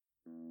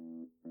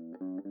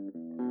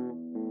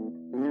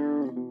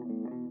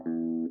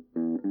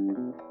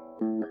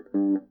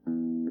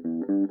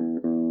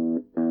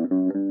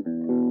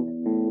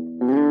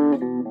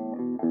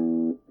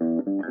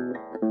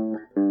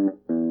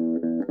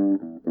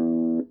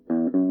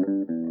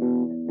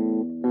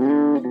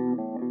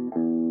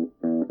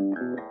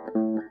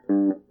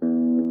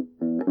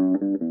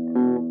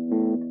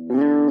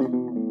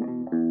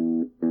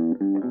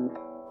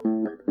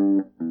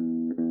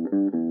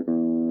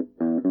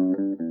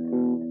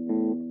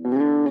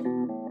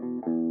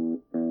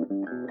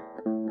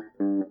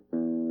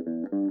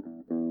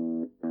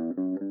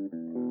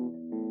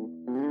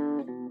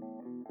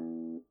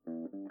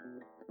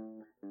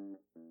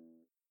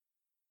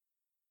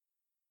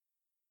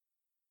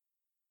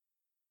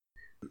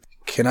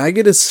Can I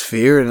get a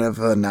sphere of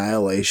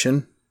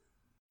annihilation?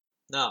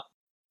 No.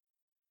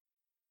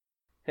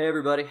 Hey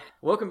everybody,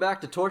 welcome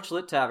back to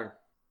Torchlit Tavern.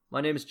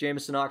 My name is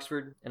Jameson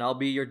Oxford, and I'll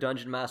be your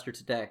Dungeon Master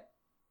today.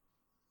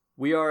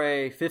 We are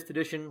a 5th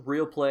edition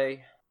real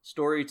play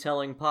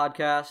storytelling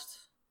podcast,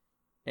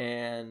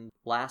 and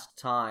last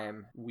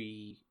time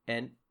we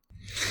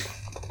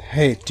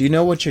Hey, do you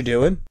know what you're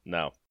doing?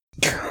 No.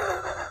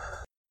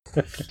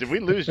 Did we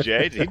lose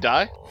Jay? Did he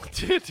die?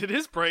 Did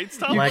his brain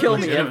stop? You kill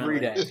me every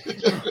day.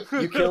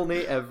 You kill me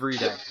every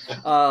day. You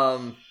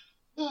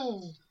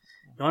want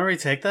to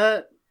retake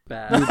that?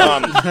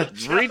 Bad.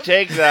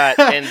 Retake that,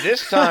 and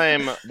this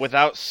time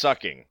without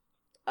sucking.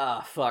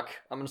 Fuck.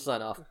 I'm gonna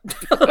sign off.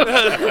 You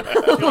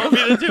want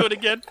me to do it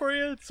again for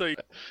you?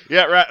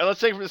 Yeah, let's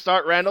take it from the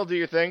start. Randall, do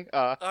your thing.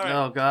 All right.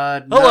 Oh,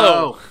 God.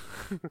 Hello.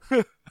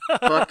 No.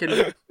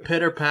 Fucking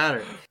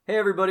pitter-patter. Hey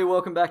everybody,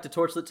 welcome back to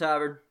Torchlit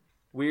Tavern.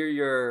 We're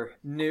your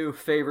new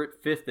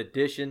favorite 5th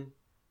edition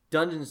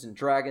Dungeons &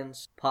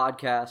 Dragons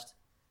podcast.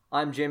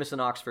 I'm Jameson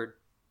Oxford,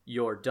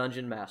 your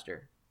Dungeon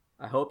Master.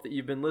 I hope that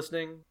you've been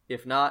listening.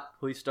 If not,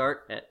 please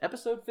start at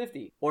episode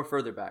 50 or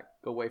further back.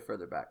 Go way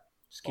further back.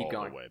 Just keep All the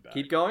going. way back.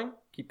 Keep going.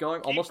 Keep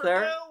going. Almost Keep her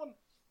there. down.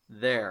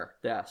 There.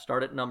 Yeah,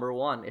 start at number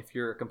 1 if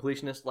you're a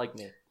completionist like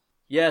me.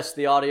 Yes,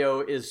 the audio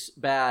is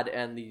bad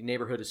and the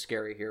neighborhood is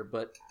scary here,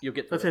 but you'll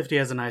get through The 50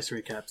 has a nice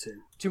recap, too.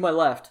 To my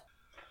left,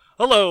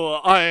 Hello,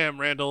 I am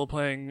Randall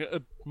playing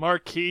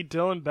Marquis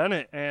Dylan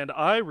Bennett, and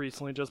I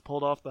recently just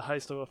pulled off the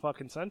heist of a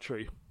fucking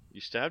century.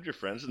 You stabbed your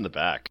friends in the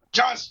back.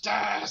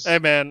 Justice! Hey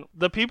man,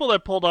 the people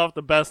that pulled off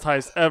the best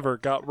heist ever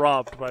got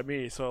robbed by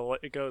me, so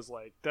it goes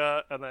like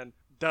duh, and then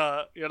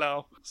duh,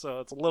 so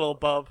it's a little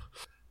above.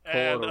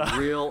 And, for a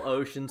real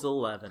Ocean's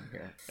 11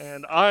 here.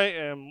 and I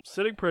am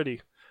sitting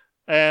pretty.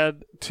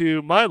 And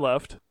to my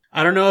left,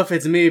 I don't know if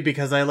it's me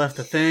because I left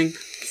the thing,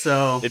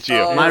 so It's you.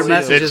 Oh, my it's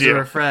messages you. are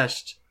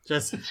refreshed.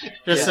 Just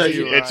Yeah, so it's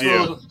you you. It's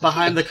you.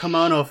 behind the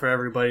kimono for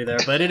everybody there.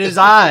 But it is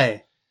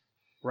I,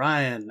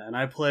 Ryan, and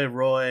I play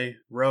Roy,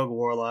 Rogue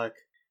Warlock.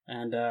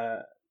 And I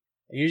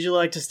usually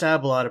like to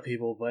stab a lot of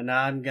people, but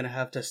now I'm going to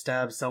have to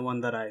stab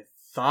someone that I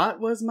thought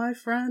was my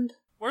friend?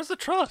 where's the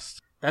trust?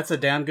 That's a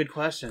damn good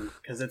question,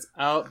 because it's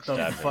out the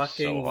Stab him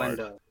fucking so hard.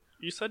 window.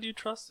 You said you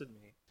trusted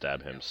me.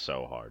 Stab him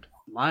so hard.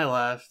 My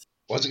left.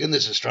 Once again,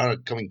 this is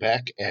Strana coming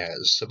back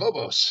as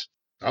Sabobos.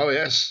 Oh,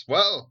 yes.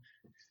 Well,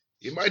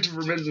 you might have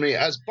remembered me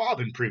as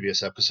Bob in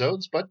previous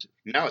episodes, but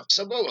now it's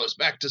Sabobos.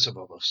 Back to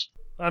Sabobos.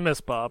 I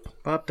miss Bob.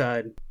 Bob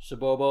died.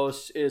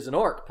 Shabobos is an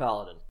orc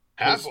paladin.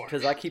 Half-orc.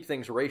 Because I keep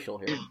things racial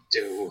here.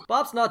 Do.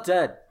 Bob's not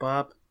dead.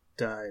 Bob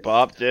died.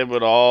 Bob did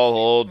what all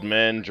old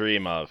men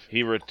dream of.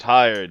 He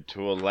retired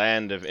to a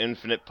land of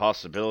infinite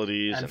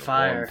possibilities And and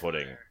fire. warm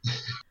pudding.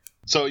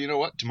 So, you know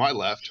what? To my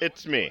left,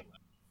 It's me,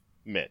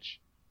 Mitch.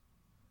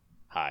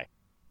 Hi.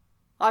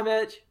 Hi,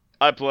 Mitch.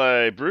 I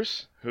play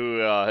Bruce, who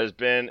has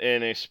been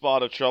in a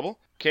spot of trouble.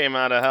 Came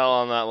out of hell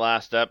on that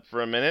last step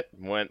for a minute,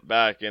 went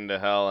back into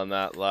hell on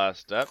that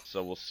last step,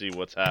 so we'll see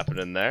what's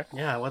happening there.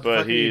 Yeah, what the But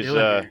fuck are you he's doing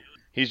here?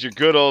 he's your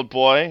good old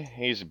boy.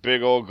 He's a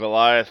big old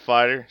Goliath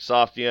fighter,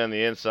 softy on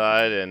the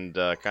inside and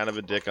kind of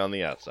a dick on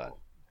the outside.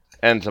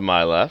 And to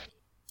my left,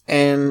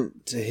 And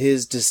to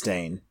his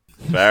disdain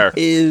fair.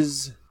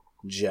 is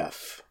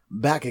Jeff.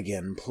 Back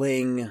again,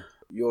 playing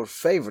your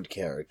favorite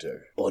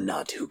character. Or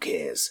not, who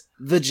cares?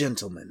 The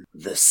gentleman.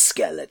 The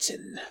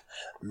skeleton.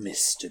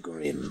 Mr.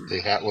 Grimm. the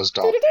hat was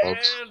doffed,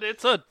 folks. And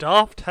it's a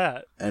doffed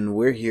hat. And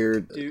we're here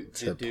Do,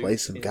 to do, play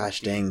some do,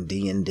 gosh do. dang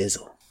D and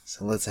Dizzle.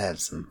 So let's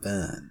have some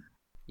fun.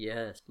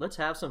 Yes, let's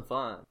have some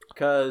fun.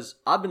 Because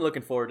I've been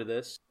looking forward to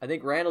this. I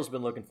think Randall's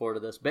been looking forward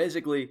to this.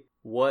 Basically,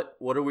 what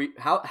are we...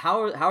 How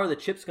are the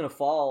chips going to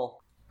fall?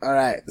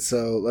 Alright,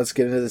 so let's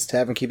get into this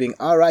tavern keeping.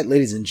 Alright,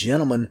 ladies and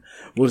gentlemen,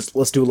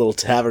 let's do a little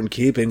tavern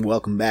keeping.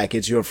 Welcome back.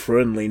 It's your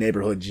friendly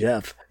neighborhood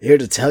Jeff, here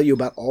to tell you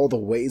about all the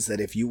ways that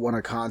if you want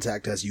to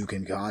contact us, you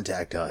can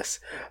contact us.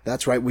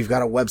 That's right, we've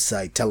got a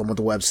website. Tell them what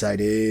the website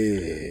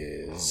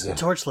is.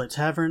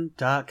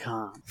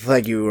 TorchLitTavern.com.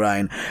 Thank you,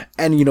 Ryan.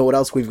 And you know what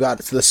else we've got?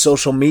 It's the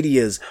social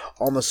medias.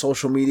 On the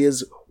social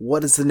medias,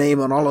 what is the name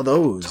on all of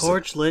those?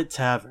 Torchlit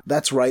Tavern.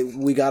 That's right.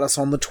 We got us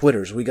on the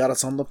Twitters. We got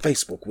us on the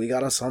Facebook. We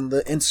got us on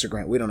the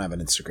Instagram. We don't have an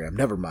Instagram.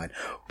 Never mind.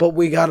 But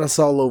we got us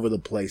all over the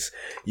place.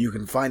 You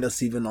can find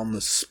us even on the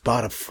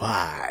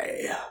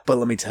Spotify. But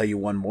let me tell you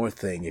one more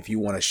thing. If you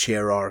want to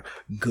share our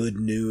good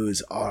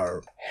news,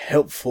 our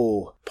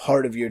helpful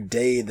part of your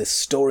day, the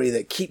story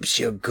that keeps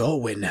you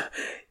going,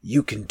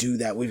 you can do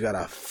that. We've got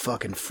a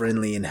fucking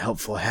friendly and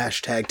helpful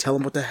hashtag. Tell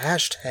them what the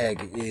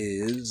hashtag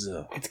is.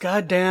 It's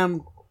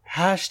goddamn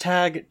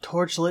hashtag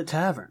Torchlit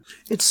Tavern.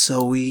 It's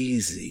so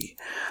easy.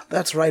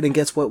 That's right, and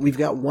guess what? We've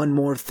got one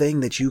more thing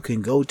that you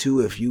can go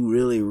to if you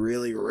really,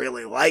 really,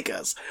 really like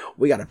us.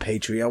 We got a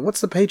Patreon. What's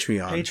the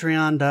Patreon?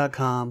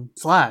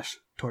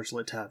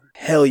 Patreon.com/Torchlit Tavern.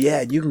 Hell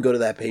yeah, you can go to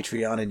that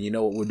Patreon, and you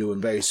know what we're doing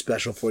very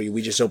special for you.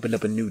 We just opened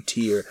up a new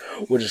tier.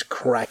 We're just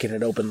cracking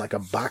it open like a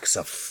box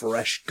of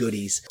fresh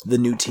goodies. The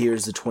new tier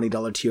is the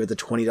 $20 tier. The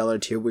 $20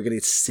 tier, we're going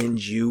to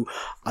send you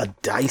a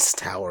dice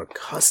tower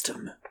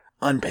custom.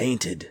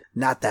 unpainted,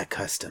 not that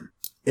custom.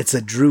 It's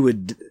a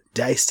Druid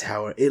dice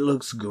tower. It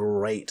looks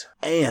great.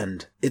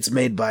 And it's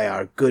made by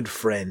our good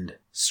friend,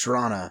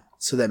 Strana,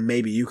 so that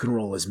maybe you can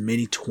roll as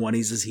many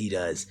 20s as he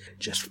does.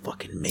 Just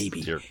fucking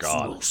maybe. Dear He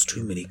God. rolls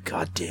too many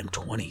goddamn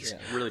 20s.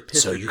 Yeah, really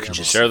pissed So me you can off.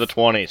 just... Share the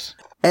 20s.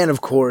 And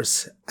of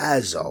course,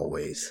 as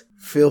always,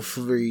 feel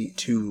free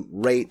to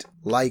rate,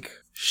 like,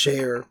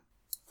 share,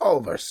 all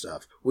of our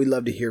stuff. We'd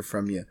love to hear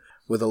from you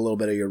with a little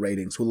bit of your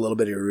ratings, with a little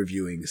bit of your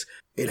reviewings.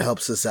 It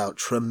helps us out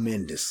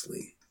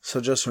tremendously.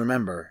 So just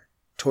remember,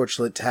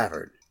 Torchlit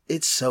Tavern.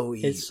 It's so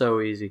easy. It's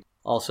so easy.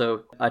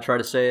 Also, I try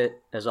to say it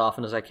as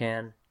often as I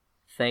can.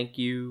 Thank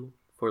you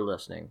for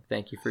listening.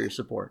 Thank you for your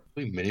support.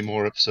 We have many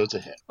more episodes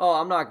ahead. Oh,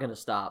 I'm not going to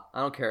stop. I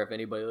don't care if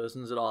anybody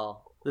listens at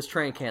all. This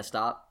train can't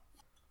stop.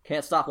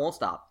 Can't stop, won't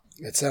stop.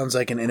 It sounds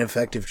like an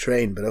ineffective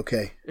train, but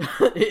okay.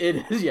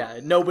 It is, yeah.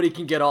 Nobody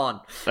can get on.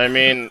 I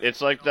mean,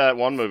 it's like that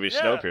one movie,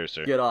 Yeah.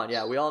 Snowpiercer. Get on.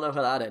 Yeah, we all know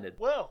how that ended.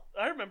 Well,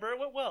 I remember it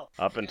went well.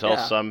 Up until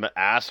Yeah. some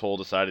asshole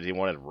decided he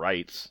wanted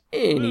rights.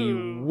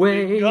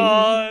 Anyway.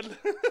 God.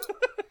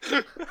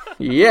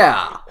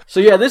 Yeah. So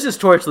yeah, this is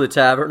Torch the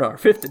Tavern, our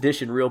 5th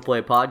edition real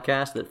play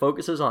podcast that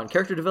focuses on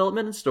character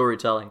development and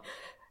storytelling.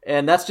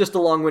 And that's just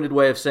a long-winded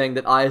way of saying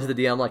that I, as the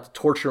DM, like to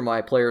torture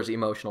my players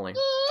emotionally.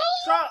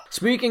 Stop.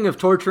 Speaking of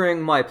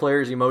torturing my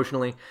players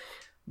emotionally,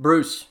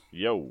 Bruce,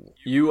 Yo.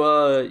 you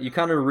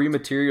kind of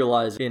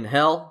rematerialize in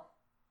Hell,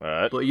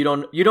 Alright. but you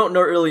don't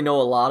really know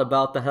a lot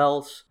about the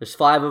Hells. There's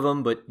 5 of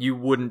them, but you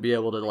wouldn't be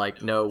able to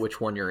like know which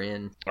one you're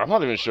in. I'm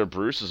not even sure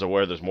Bruce is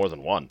aware there's more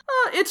than one.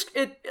 It's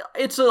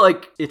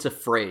a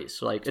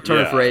phrase, like a turn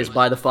of Yeah. phrase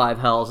by the 5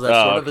 Hells, that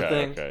sort of a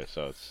thing. Okay,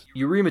 so it's...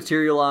 You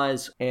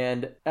rematerialize,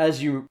 and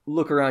as you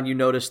look around, you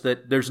notice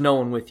that there's no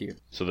one with you.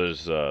 So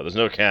there's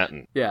no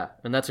Canton. Yeah,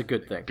 and that's a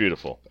good thing.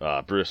 Beautiful.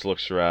 Bruce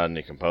looks around and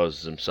he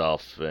composes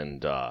himself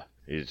and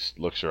he just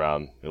looks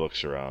around,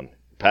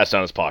 pats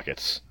down his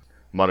pockets,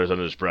 mutters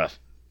under his breath,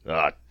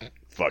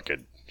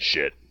 fucking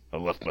shit, I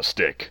left my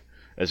stick,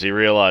 as he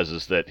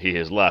realizes that he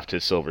has left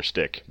his silver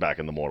stick back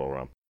in the mortal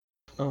realm.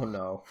 Oh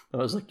no, that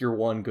was like your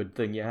one good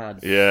thing you had.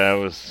 Yeah, that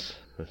was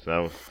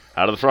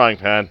out of the frying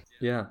pan.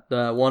 Yeah,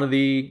 one of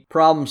the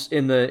problems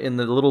in the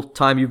little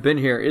time you've been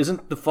here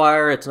isn't the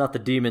fire, it's not the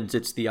demons,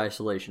 it's the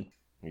isolation.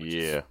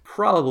 Yeah.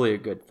 Probably a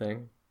good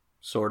thing,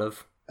 sort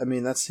of. I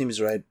mean, that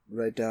seems right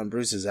down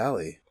Bruce's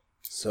alley.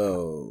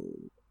 So...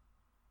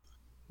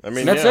 I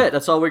mean, That's yeah. it.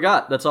 That's all we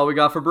got. That's all we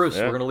got for Bruce.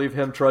 Yeah. We're gonna leave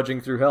him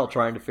trudging through hell,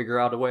 trying to figure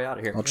out a way out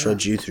of here. I'll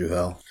trudge you through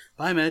hell.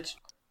 Bye, Mitch.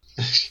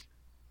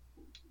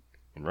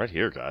 I'm right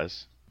here,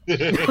 guys.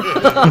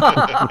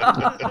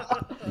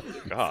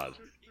 God.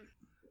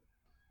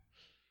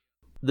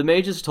 The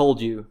mages told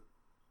you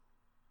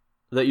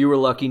that you were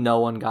lucky no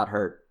one got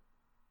hurt.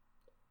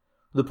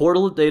 The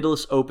portal that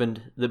Daedalus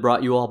opened that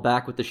brought you all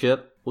back with the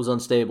ship was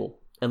unstable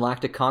and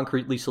lacked a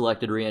concretely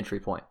selected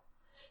re-entry point.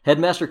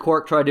 Headmaster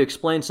Quark tried to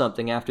explain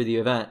something after the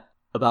event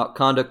about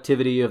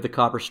conductivity of the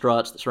copper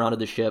struts that surrounded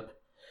the ship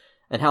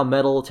and how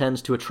metal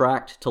tends to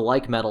attract to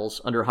like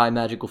metals under high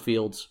magical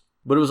fields,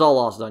 but it was all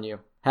lost on you,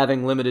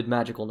 having limited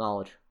magical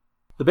knowledge.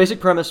 The basic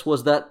premise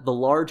was that the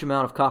large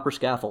amount of copper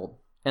scaffold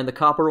and the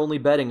copper-only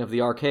bedding of the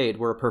arcade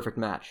were a perfect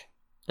match,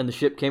 and the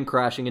ship came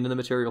crashing into the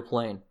material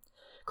plane,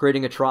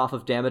 creating a trough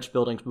of damaged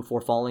buildings before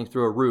falling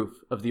through a roof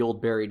of the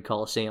old buried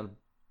Colosseum.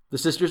 The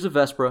Sisters of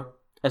Vespra,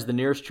 as the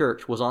nearest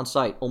church, was on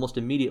site almost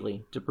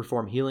immediately to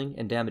perform healing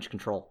and damage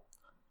control.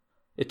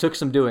 It took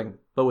some doing,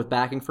 but with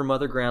backing from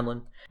Mother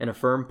Granlin and a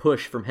firm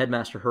push from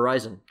Headmaster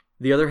Horizon,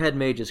 the other head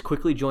mages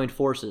quickly joined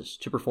forces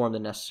to perform the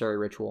necessary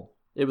ritual.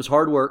 It was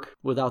hard work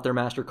without their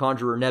master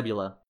conjurer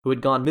Nebula, who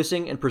had gone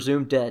missing and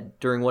presumed dead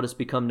during what has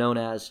become known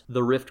as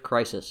the Rift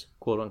Crisis,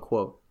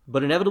 quote-unquote,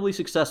 but inevitably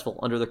successful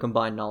under their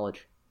combined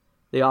knowledge.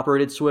 They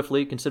operated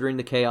swiftly, considering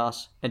the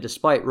chaos, and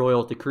despite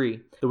royal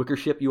decree, the wicker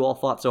ship you all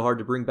fought so hard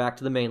to bring back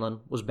to the mainland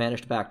was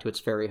banished back to its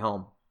fairy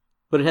home.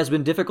 But it has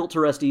been difficult to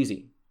rest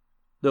easy.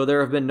 Though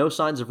there have been no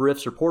signs of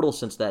rifts or portals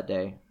since that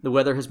day, the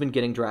weather has been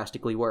getting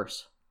drastically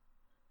worse.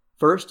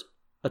 First,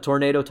 a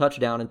tornado touched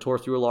down and tore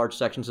through large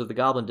sections of the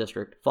Goblin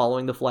District,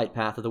 following the flight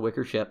path of the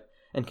wicker ship,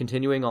 and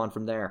continuing on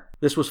from there.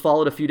 This was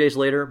followed a few days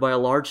later by a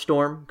large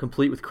storm,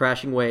 complete with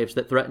crashing waves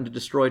that threatened to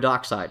destroy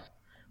Dockside.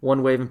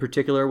 One wave in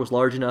particular was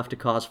large enough to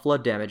cause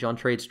flood damage on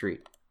Trade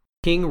Street.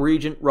 King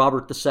Regent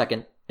Robert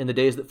II, in the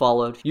days that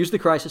followed, used the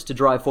crisis to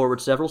drive forward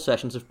several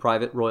sessions of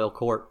private royal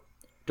court,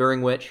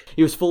 during which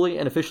he was fully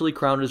and officially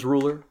crowned as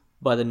ruler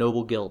by the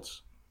noble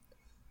guilds.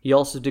 He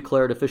also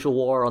declared official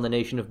war on the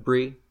nation of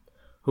Bree,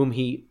 whom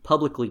he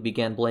publicly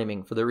began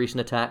blaming for the recent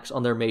attacks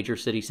on their major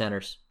city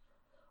centers.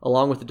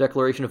 Along with the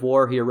declaration of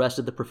war, he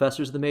arrested the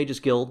professors of the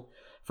Mages Guild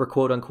for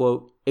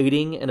quote-unquote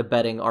aiding and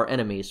abetting our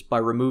enemies by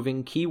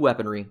removing key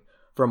weaponry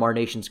from our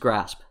nation's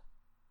grasp.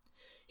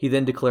 He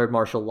then declared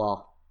martial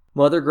law.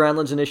 Mother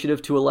Granlin's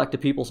initiative to elect a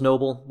people's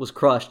noble was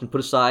crushed and put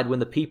aside when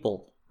the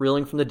people,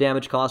 reeling from the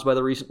damage caused by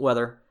the recent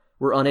weather,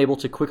 were unable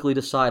to quickly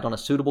decide on a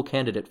suitable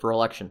candidate for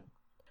election.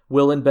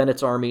 Will and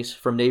Bennett's armies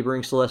from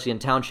neighboring Celestian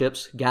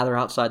townships gather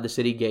outside the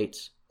city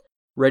gates,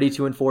 ready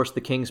to enforce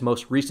the king's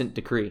most recent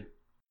decree.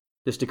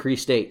 This decree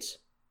states,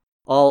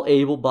 all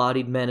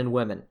able-bodied men and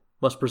women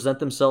must present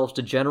themselves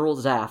to General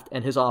Zaft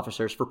and his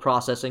officers for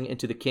processing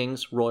into the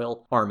King's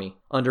Royal Army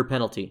under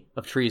penalty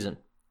of treason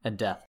and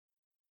death.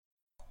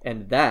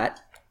 And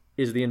that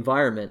is the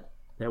environment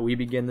that we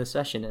begin this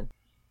session in.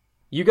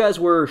 You guys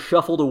were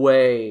shuffled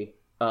away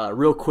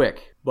real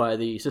quick by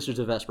the Sisters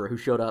of Vesper, who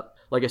showed up.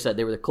 Like I said,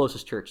 they were the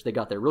closest church. They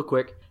got there real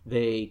quick.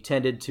 They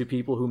tended to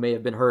people who may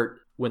have been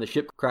hurt when the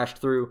ship crashed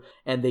through,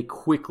 and they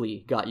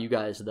quickly got you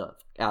guys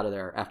out of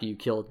there after you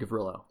killed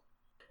Gavrilo.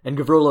 And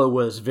Gavrilo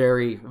was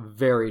very,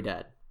 very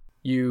dead.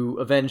 You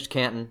avenged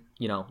Canton,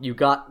 you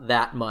got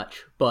that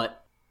much,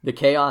 but the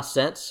chaos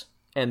sense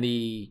and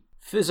the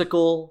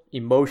physical,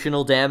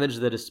 emotional damage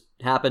that has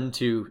happened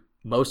to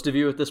most of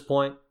you at this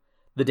point,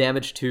 the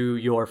damage to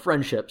your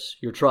friendships,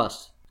 your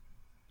trust,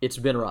 it's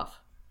been rough.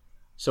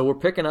 So we're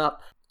picking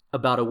up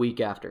about a week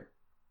after.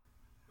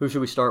 Who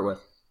should we start with?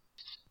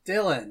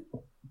 Dylan.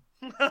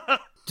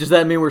 Does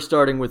that mean we're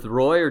starting with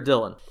Roy or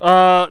Dylan?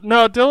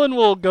 No, Dylan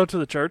will go to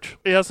the church.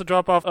 He has to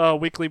drop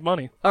off weekly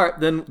money. All right,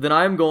 then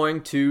I'm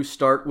going to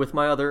start with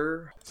my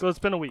other... So it's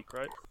been a week,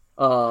 right?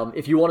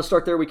 If you want to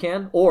start there, we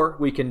can, or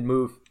we can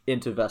move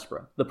into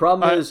Vespra. The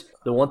problem is,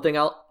 the one thing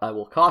I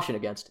will caution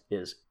against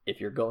is, if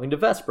you're going to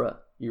Vespra,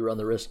 you run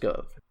the risk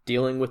of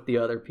dealing with the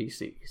other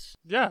PCs.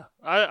 Yeah,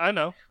 I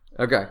know.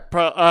 Okay.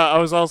 I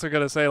was also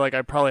going to say,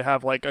 I probably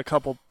have, a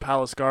couple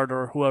Palace Guard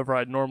or whoever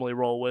I'd normally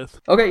roll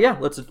with. Okay, yeah,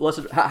 let's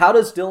how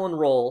does Dylan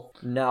roll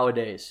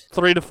nowadays?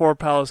 3 to 4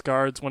 Palace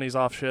Guards when he's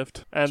off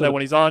shift. And then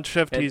when he's on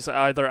shift, he's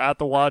either at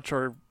the watch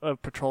or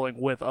patrolling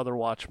with other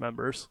watch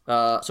members.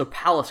 So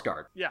Palace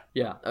Guard. Yeah.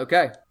 Yeah,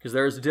 okay, because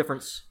there is a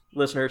difference,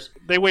 listeners.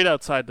 They wait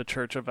outside the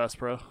Church of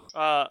Vespra.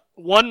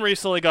 One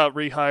recently got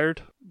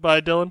rehired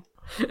by Dylan.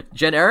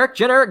 Jen Eric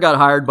got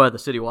hired by the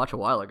City Watch a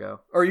while ago.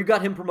 Or you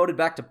got him promoted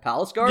back to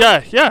Palace Guard?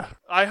 Yeah.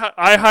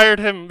 I hired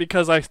him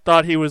because I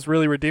thought he was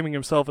really redeeming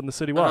himself in the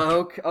City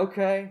Watch.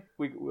 Okay.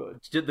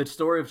 The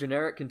story of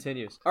Generic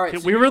continues. All right.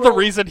 So we were the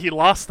reason he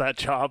lost that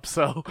job,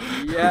 so...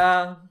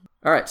 Yeah.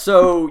 All right,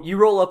 so you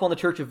roll up on the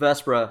Church of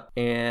Vespra,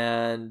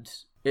 and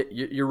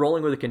you're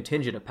rolling with a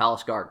contingent of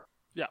Palace Guard.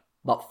 Yeah.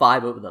 About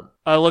 5 of them.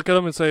 I look at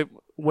him and say,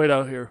 wait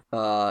out here.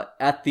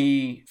 At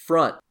the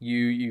front,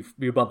 you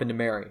bump into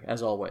Mary,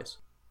 as always.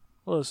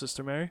 Hello,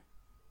 Sister Mary.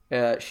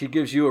 She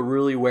gives you a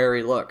really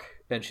wary look,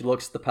 and she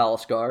looks at the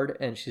Palace Guard,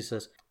 and she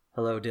says,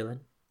 hello, Dylan.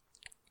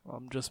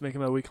 I'm just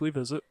making my weekly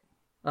visit.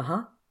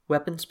 Uh-huh.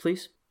 Weapons,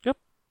 please. Yep.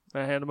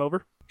 I hand him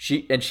over.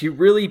 She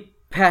really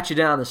pat you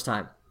down this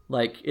time.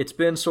 It's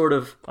been sort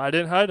of... I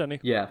didn't hide any.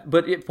 Yeah,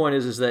 but the point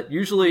is that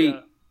usually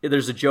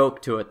there's a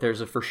joke to it.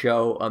 There's a for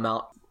show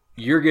amount.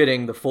 You're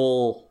getting the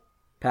full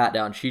pat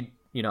down. She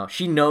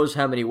knows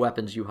how many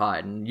weapons you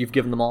hide, and you've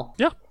given them all?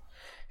 Yeah.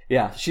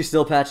 Yeah, she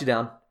still pats you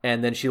down,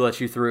 and then she lets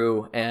you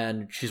through,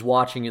 and she's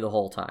watching you the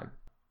whole time.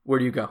 Where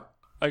do you go?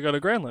 I go to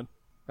Granlund.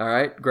 All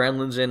right,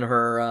 Granlund's in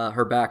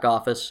her back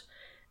office,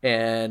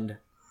 and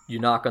you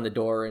knock on the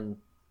door, and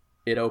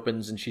it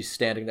opens, and she's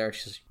standing there, and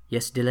she says,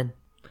 yes, Dylan?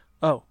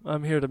 Oh,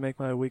 I'm here to make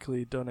my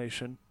weekly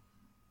donation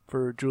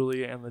for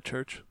Julie and the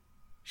church.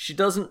 She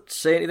doesn't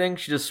say anything,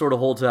 she just sort of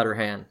holds out her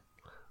hand.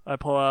 I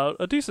pull out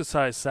a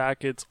decent-sized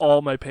sack. It's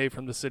all my pay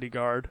from the city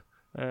guard,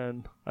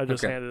 and I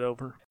just hand it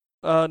over.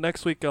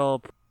 Next week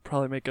I'll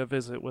probably make a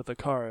visit with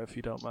Akara, if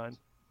you don't mind.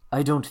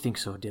 I don't think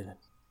so, Dylan.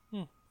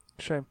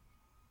 Shame.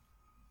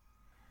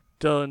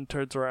 Dylan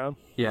turns around.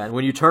 Yeah, and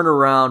when you turn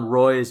around,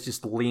 Roy is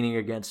just leaning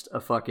against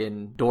a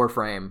fucking door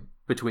frame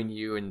between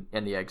you and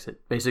the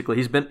exit.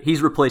 Basically,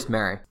 he's replaced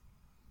Mary.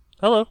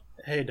 Hello.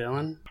 Hey,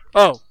 Dylan.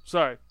 Oh,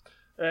 sorry.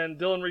 And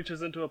Dylan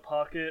reaches into a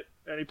pocket,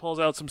 and he pulls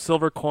out some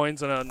silver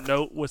coins and a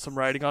note with some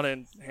writing on it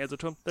and hands it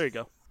to him. There you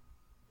go.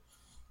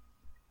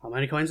 How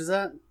many coins is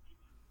that?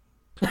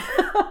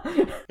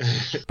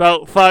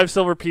 About 5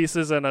 silver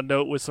pieces and a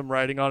note with some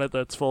writing on it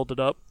that's folded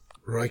up.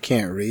 Roy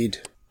can't read.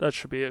 That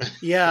should be it.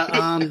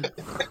 Yeah,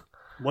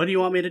 what do you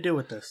want me to do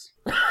with this?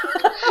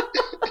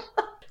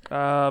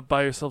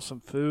 Buy yourself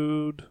some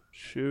food,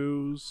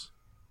 shoes,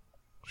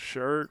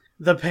 shirt.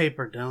 The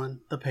paper, Dylan.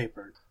 The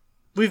paper.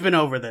 We've been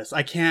over this.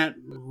 I can't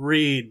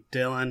read,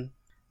 Dylan.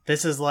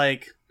 This is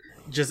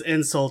just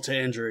insult to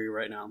injury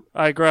right now.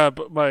 I grab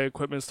my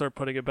equipment and start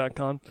putting it back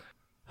on.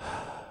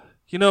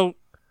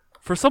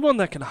 For someone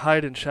that can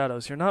hide in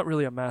shadows, you're not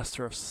really a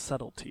master of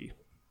subtlety.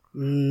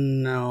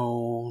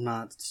 No,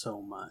 not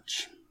so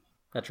much.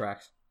 That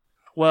tracks.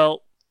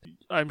 Well,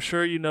 I'm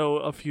sure you know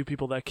a few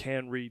people that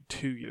can read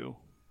to you.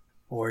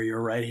 Or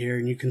you're right here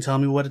and you can tell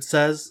me what it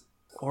says.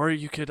 Or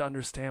you could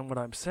understand what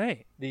I'm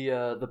saying.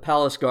 The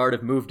Palace Guard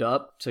have moved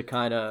up to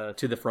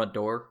to the front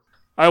door.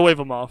 I wave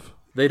them off.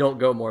 They don't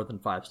go more than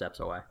 5 steps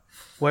away.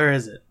 Where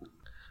is it?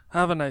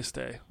 Have a nice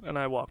day. And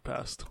I walk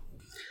past.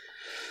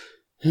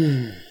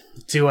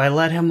 Do I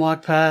let him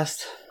walk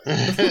past?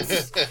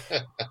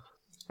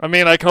 I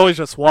mean, I can always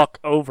just walk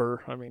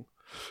over.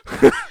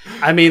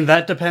 I mean,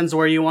 that depends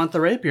where you want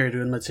the rapier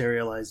to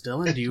materialize,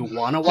 Dylan. Do you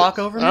want to walk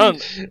over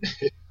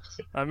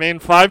me?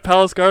 5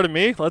 Palace Guard and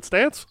me. Let's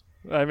dance.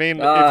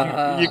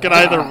 If you can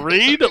either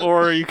read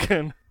or you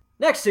can...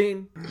 Next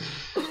scene.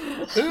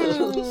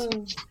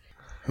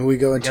 Who we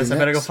going to Guess next? I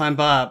better go find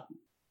Bob.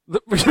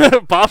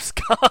 Bob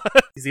Scott.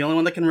 He's the only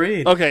one that can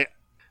read. Okay,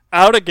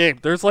 out of game.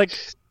 There's like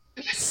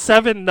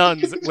 7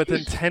 nuns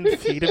within 10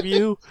 feet of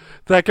you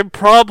that can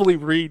probably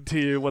read to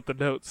you what the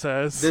note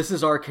says. This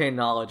is arcane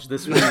knowledge.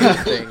 This reading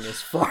thing is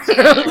far.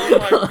 Oh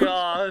my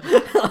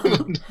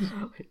god.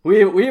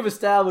 We have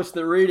established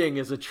that reading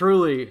is a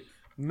truly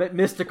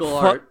mystical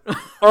art.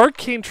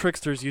 Arcane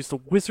tricksters use the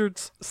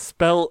wizard's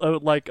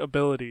spell-like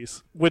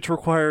abilities, which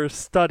requires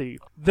study.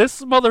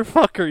 This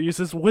motherfucker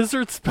uses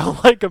wizard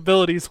spell-like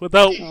abilities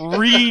without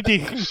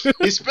reading.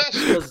 He's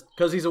special.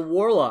 Because he's a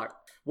warlock.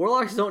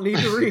 Warlocks don't need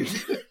to read.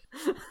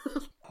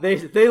 They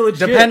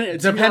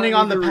legit. Depending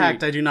on the read.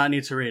 pact, I do not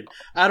need to read.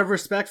 Out of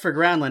respect for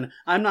Granlin,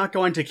 I'm not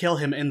going to kill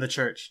him in the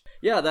church.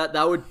 Yeah,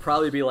 that would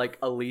probably be like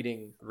a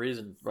leading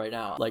reason right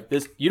now. Like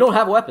this, you don't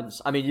have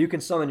weapons. I mean, you can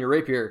summon your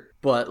rapier,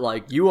 but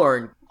like you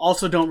are.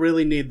 Also, don't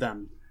really need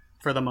them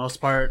for the most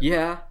part.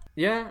 Yeah.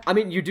 I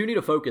mean, you do need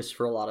a focus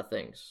for a lot of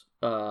things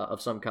of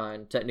some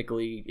kind.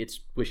 Technically, it's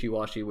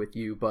wishy-washy with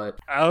you, but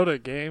Out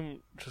of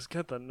game, just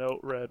get the note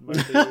read, my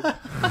dude.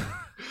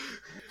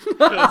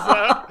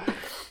 'Cause,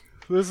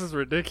 this is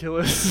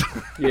ridiculous.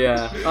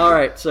 yeah. All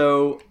right,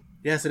 so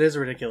Yes, it is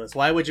ridiculous.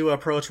 Why would you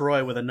approach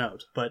Roy with a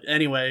note? But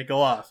anyway,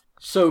 go off.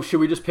 should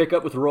we just pick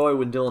up with Roy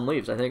when Dylan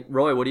leaves? I think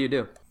Roy, what do you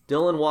do?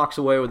 Dylan walks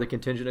away with a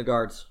contingent of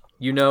guards.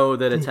 You know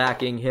that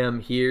attacking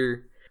him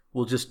here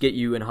will just get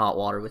you in hot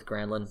water with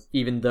Granlin.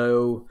 Even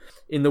though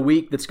in the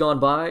week that's gone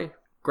by,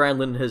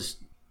 Granlin has.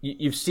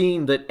 You've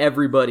seen that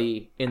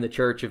everybody in the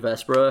Church of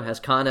Vespera has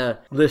kind of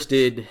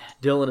listed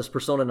Dylan as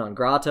persona non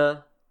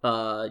grata.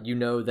 You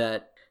know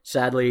that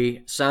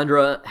sadly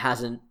Sandra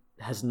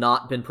has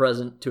not been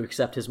present to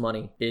accept his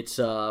money. It's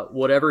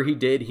whatever he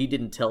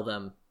didn't tell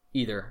them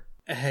either.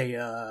 Hey,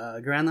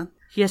 Granlin?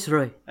 Yes,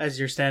 Roy. As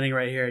you're standing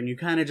right here and you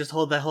kind of just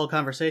hold that whole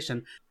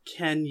conversation,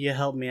 can you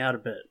help me out a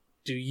bit?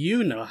 Do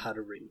you know how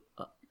to read?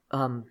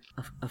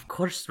 Of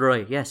course,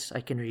 Roy. Yes,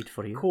 I can read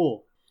for you.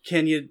 Cool.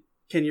 Can you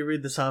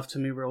read this off to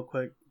me real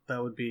quick?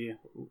 That would be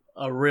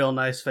a real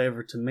nice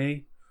favor to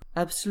me.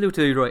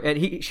 Absolutely, Roy.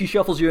 And she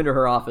shuffles you into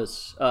her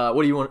office.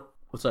 What do you want?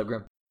 What's up,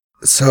 Grim?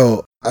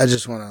 So I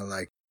just want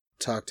to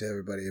talk to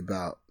everybody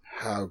about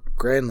how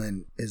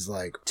Granlin is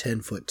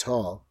 10 foot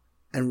tall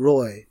and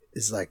Roy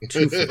is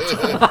 2 foot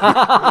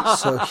tall.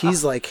 So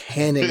he's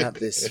handing up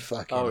this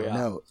fucking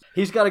note.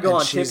 He's got to go And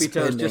on she's tippy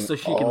toes just so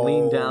she can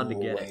lean down to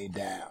get all the way it.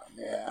 down.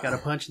 Yeah. Gotta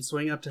punch and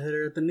swing up to hit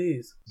her at the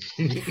knees.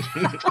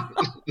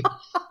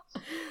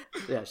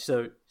 Yeah,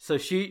 so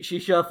she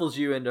shuffles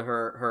you into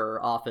her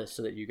office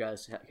so that you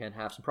guys can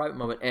have some private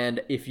moment.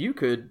 And if you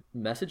could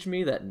message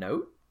me that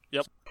note.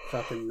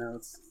 Fucking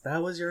notes.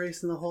 That was your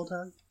ace in the whole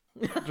time?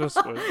 Just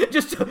wait.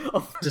 Just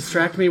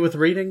Distract me with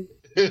reading?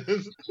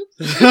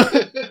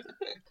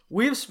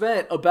 we've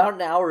spent about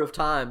an hour of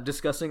time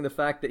discussing the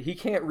fact that he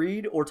can't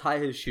read or tie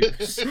his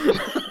shoes.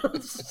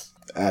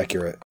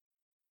 Accurate.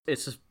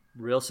 It's a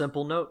real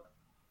simple note.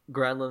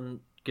 Granlin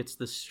gets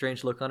this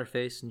strange look on her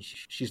face, and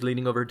she's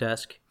leaning over her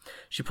desk.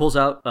 She pulls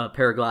out a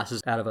pair of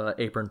glasses out of an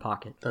apron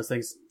pocket. Does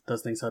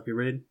things help you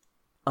read?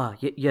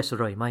 Yes,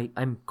 Roy.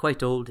 I'm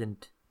quite old,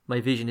 and my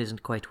vision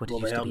isn't quite what Will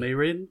it they used to help be. me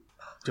read?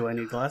 Do I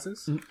need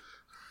glasses?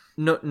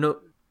 No,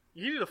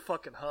 You need a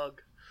fucking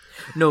hug.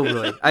 no,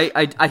 Roy.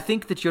 I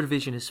think that your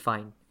vision is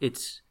fine.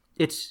 It's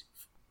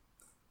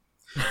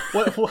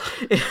What is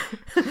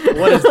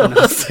the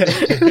note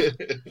say?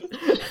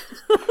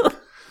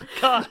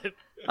 God.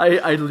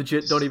 I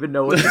legit don't even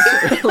know what to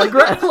say.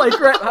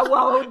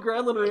 How would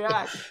Granlin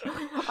react?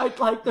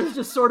 There's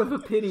just sort of a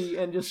pity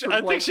and just.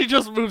 I think she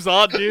just moves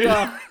on, dude.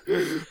 Yeah.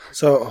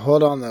 So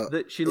hold on though.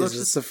 She looks is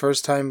this the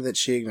first time that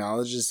she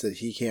acknowledges that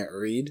he can't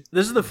read?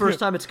 This is the first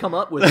time it's come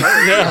up with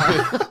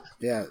her.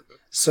 Yeah.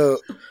 So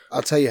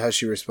I'll tell you how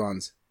she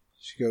responds.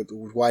 She goes,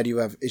 "Why do you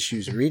have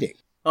issues reading?"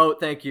 Oh,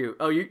 thank you.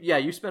 Oh,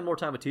 you spend more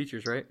time with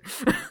teachers, right?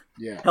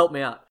 Yeah. Help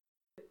me out.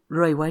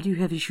 Roy, why do you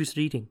have issues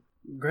reading?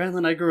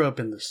 Granlin, I grew up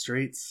in the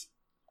streets.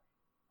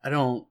 I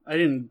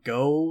didn't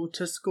go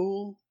to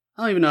school.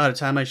 I don't even know how to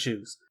tie my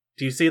shoes.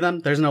 Do you see them?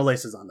 There's no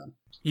laces on them.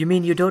 You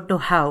mean you don't know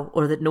how,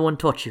 or that no one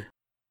taught you?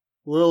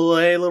 Little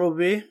A, little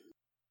B?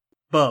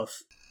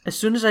 Both. As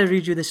soon as I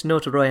read you this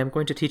note, Roy, I'm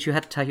going to teach you how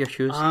to tie your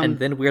shoes, and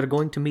then we're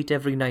going to meet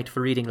every night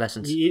for reading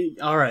lessons.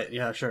 Alright,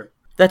 yeah, sure.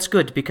 That's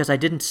good, because I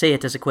didn't say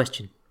it as a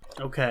question.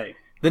 Okay.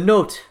 The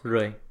note,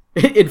 Roy.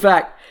 In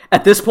fact,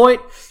 at this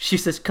point, she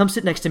says, "Come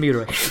sit next to me,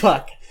 Roy."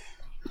 Fuck.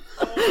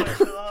 Oh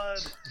my god.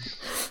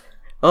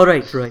 All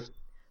right, Roy.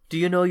 Do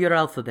you know your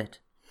alphabet?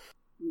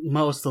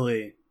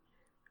 Mostly.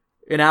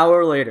 An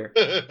hour later,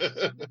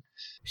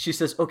 she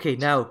says, "Okay,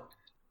 now,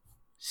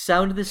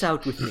 sound this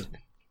out with me."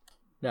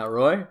 Now,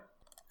 Roy?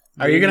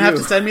 Are you gonna have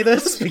to send me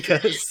this?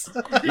 Because...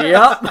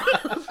 Yep.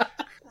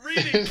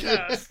 Reading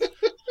cast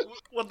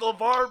with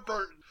LeVar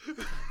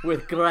Burton.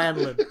 With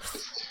Granlin.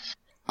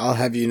 I'll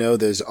have you know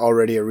there's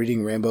already a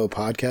Reading Rainbow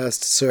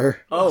podcast,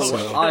 sir.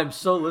 Oh, I'm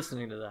so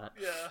listening to that.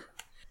 Yeah.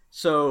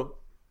 So,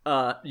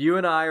 you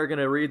and I are going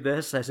to read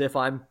this as if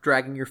I'm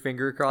dragging your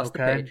finger across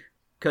the Okay. page.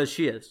 because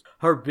she is.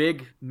 Her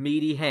big,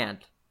 meaty hand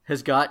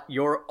has got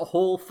your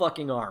whole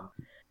fucking arm.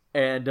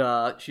 And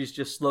she's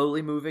just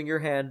slowly moving your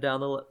hand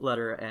down the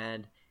letter,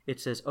 and it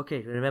says,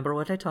 okay, remember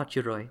what I taught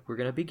you, Roy. We're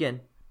going to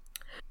begin.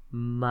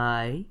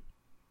 My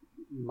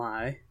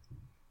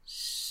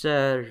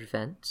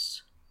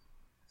servants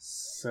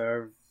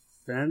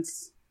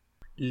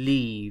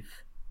leave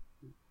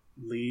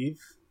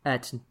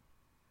at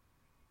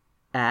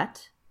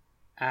 9.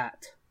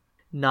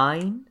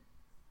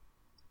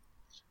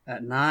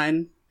 At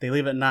 9. They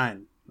leave at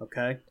 9.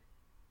 Okay.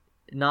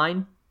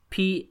 9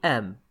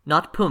 p.m.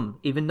 Not pum,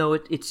 even though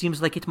it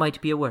seems like it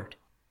might be a word.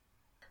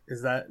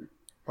 Is that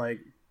like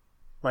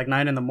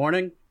 9 in the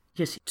morning?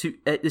 Yes.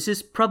 This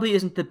is probably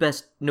isn't the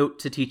best note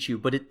to teach you,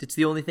 but it's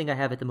the only thing I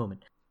have at the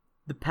moment.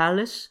 The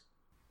palace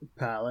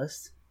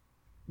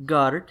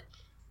guard.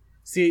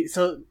 See,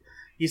 so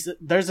you said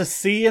there's a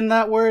C in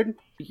that word,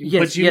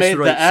 Yes, but you yes, made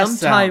right. the S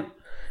sound.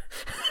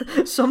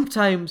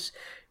 Sometimes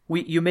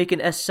you make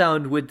an S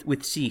sound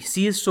with C.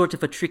 C is sort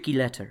of a tricky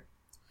letter.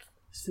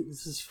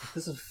 This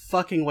is a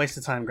fucking waste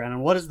of time, Grannon.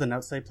 What does the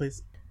note say,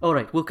 please? All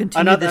right, we'll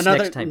continue this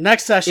next time.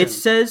 Next session. It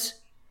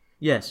says,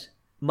 yes,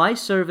 my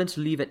servants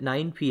leave at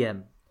 9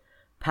 p.m.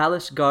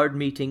 Palace guard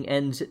meeting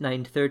ends at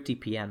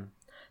 9:30 p.m.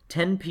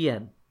 10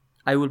 p.m.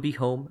 I will be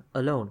home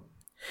alone.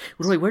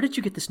 Roy, where did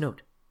you get this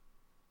note?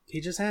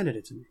 He just handed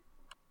it to me.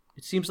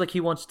 It seems like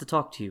he wants to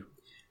talk to you.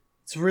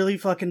 It's really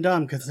fucking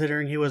dumb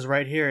considering he was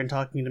right here and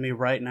talking to me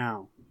right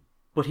now.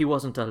 But he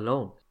wasn't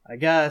alone. I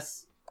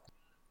guess.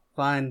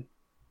 Fine.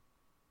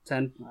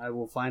 10. I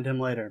will find him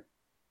later.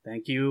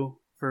 Thank you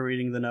for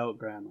reading the note,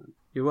 Grandma.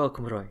 You're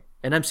welcome, Roy.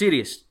 And I'm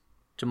serious.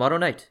 Tomorrow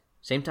night,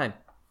 same time.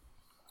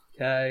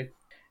 Okay.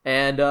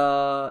 And,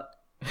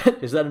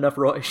 is that enough,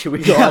 Roy? Should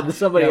we go on to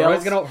somebody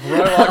else?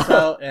 Roy walks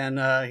out,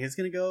 and he's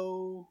gonna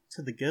go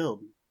to the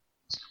guild.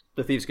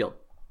 The Thieves Guild.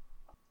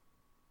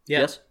 Yeah.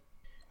 Yes?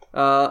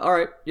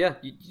 Alright, yeah,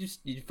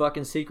 you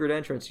fucking secret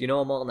entrance. You know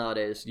them all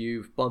nowadays.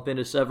 You've bumped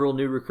into several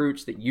new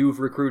recruits that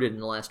you've recruited in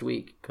the last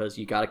week, because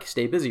you gotta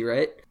stay busy,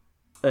 right?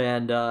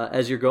 And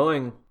as you're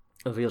going,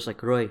 Aville's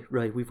like, Roy,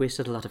 we've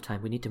wasted a lot of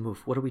time. We need to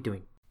move. What are we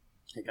doing?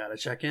 I gotta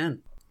check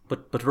in.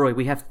 But Roy,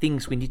 we have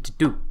things we need to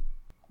do.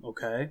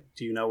 Okay.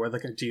 Do you know where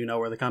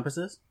the compass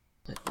is?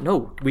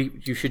 No,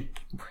 you should...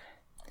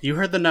 You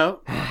heard the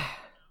note.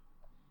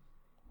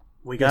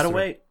 We gotta Roy.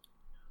 wait.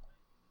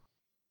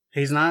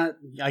 He's not...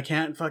 I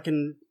can't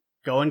fucking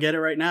go and get it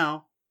right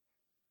now.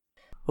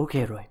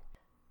 Okay, Roy.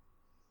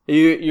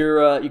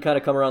 You kind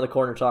of come around the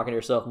corner talking to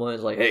yourself.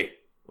 Mulligan's like, hey,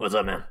 what's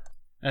up, man?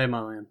 Hey,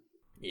 Mulligan.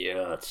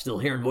 Yeah, still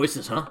hearing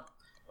voices, huh?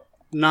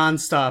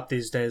 Non-stop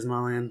these days,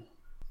 Mulligan.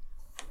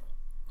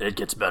 It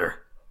gets better.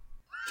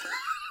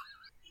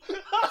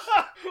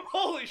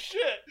 Holy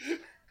shit!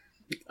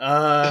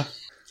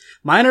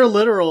 Mine are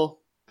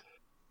literal.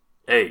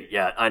 Hey,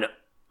 yeah, I know.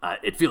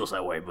 It feels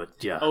that way,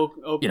 but yeah.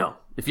 Okay. You know,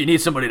 if you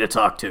need somebody to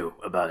talk to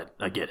about it,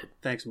 I get it.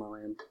 Thanks,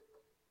 Mulligan.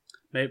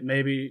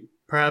 Maybe,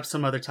 perhaps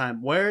some other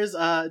time. Where is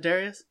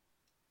Darius?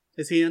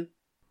 Is he in?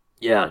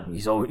 Yeah,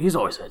 he's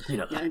always in, you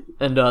know.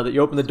 And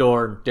you open the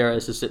door, and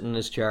Darius is sitting in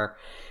his chair,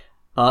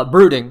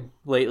 brooding.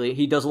 Lately,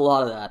 he does a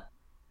lot of that.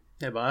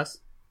 Hey, boss.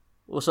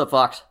 What's up,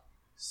 Fox?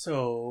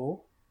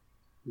 So,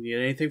 you need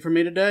anything from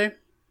me today?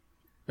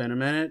 Been a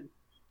minute.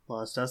 A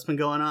lot of stuff's been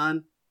going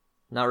on.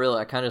 Not really.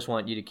 I kind of just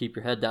want you to keep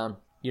your head down.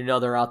 You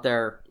know they're out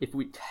there. If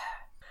you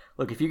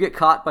get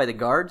caught by the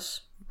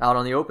guards out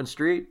on the open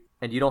street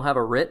and you don't have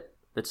a writ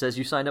that says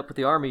you signed up with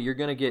the army, you're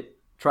gonna get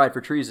tried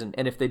for treason.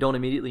 And if they don't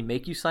immediately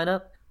make you sign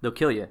up, they'll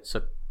kill you.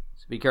 So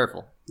be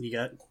careful. You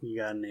got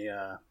any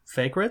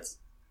fake writs?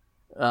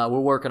 We're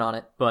working on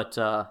it, but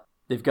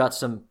they've got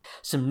some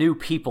new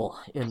people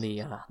in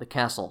the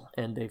castle,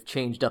 and they've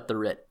changed up the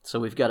writ. So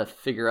we've got to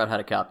figure out how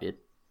to copy it.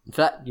 In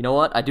fact, you know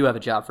what? I do have a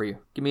job for you.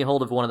 Give me a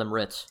hold of one of them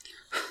writs.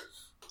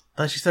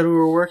 I thought you said we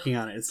were working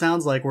on it. It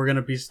sounds like we're going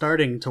to be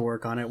starting to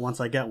work on it once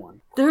I get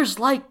one. There's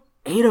like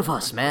 8 of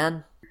us,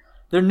 man.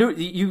 They're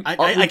new.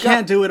 I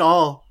can't do it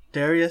all,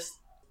 Darius.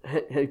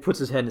 He puts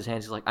his head in his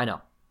hands. He's like, I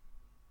know,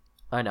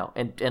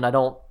 and I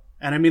don't.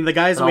 And I mean, the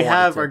guys we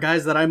have are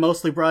guys that I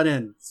mostly brought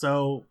in.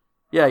 So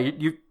yeah,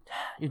 you're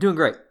doing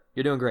great.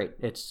 You're doing great.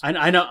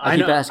 I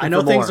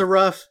know things are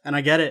rough, and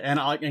I get it,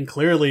 and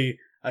clearly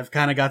I've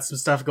kind of got some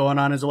stuff going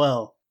on as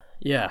well.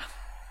 Yeah.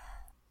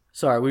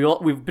 Sorry,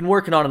 we've been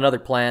working on another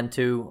plan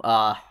too.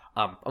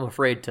 I'm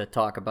afraid to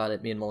talk about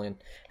it. Me and Mulligan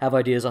have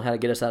ideas on how to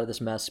get us out of this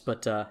mess,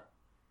 but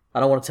I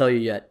don't want to tell you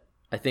yet.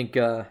 I think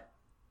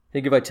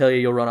if I tell you,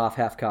 you'll run off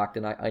half-cocked,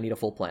 and I need a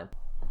full plan.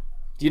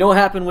 Do you know what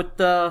happened with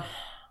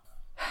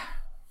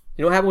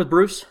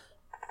Bruce?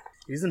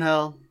 He's in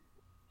hell.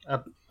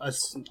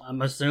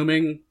 I'm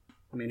assuming.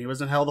 I mean, he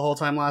was in hell the whole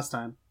time last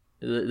time.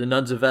 The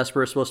nuns of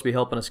Vesper are supposed to be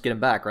helping us get him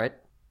back, right?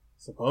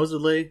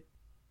 Supposedly.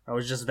 I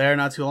was just there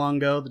not too long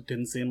ago. It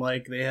didn't seem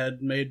like they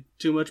had made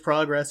too much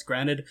progress.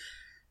 Granted,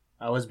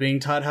 I was being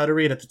taught how to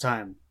read at the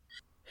time.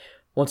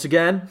 Once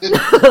again?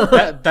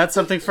 That's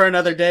something for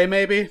another day,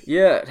 maybe?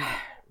 Yeah.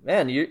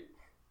 Man, you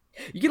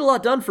get a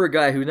lot done for a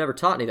guy who never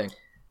taught anything.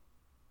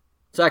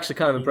 It's actually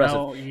kind of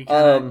impressive.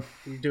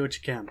 You do what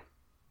you can.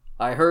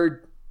 I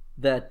heard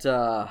that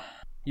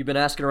you've been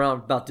asking around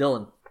about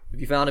Dylan. Have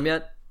you found him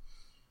yet?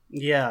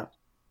 Yeah.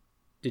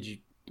 Did you...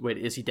 Wait,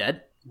 is he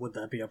dead? Would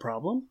that be a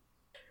problem?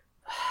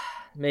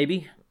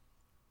 Maybe.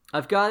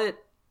 I've got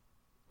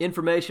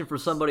information from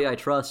somebody I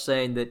trust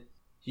saying that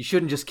you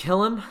shouldn't just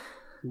kill him.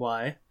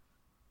 Why?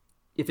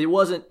 If it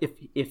wasn't...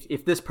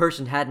 If this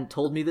person hadn't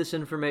told me this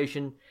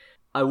information,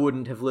 I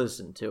wouldn't have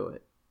listened to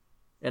it.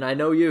 And I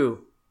know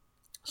you.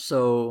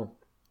 So,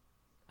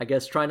 I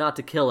guess try not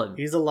to kill him.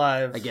 He's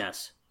alive. I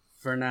guess.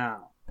 For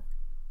now.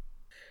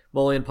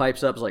 Mullion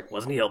pipes up, is like,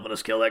 wasn't he helping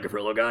us kill that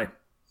Gavrilo guy?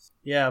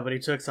 Yeah, but he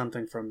took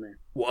something from me.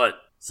 What?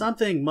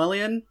 Something,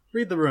 Mullion.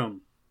 Read the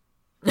room.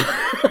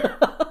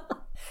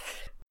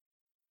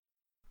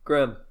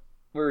 Grim,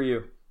 where are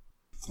you?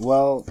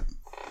 Well,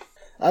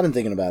 I've been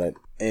thinking about it,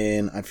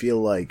 and I feel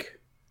like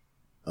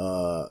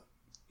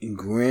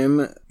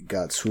Grim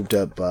got swooped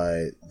up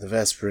by the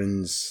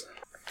Vesperins.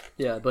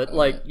 Yeah, but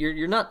like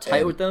you're not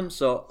tight with them,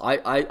 so I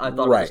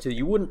thought Right. of this too.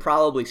 You wouldn't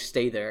probably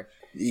stay there.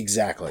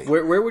 Exactly.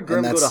 Where would Grim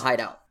And go to that's-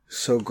 hide out?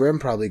 So Grim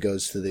probably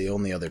goes to the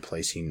only other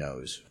place he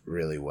knows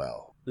really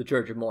well. The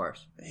Church of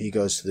Morris. He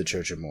goes to the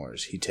Church of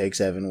Moors. He takes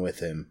Evan with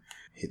him.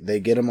 They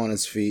get him on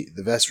his feet.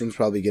 The Vesperins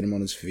probably get him on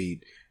his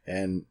feet,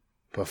 and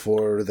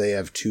before they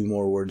have two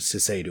more words to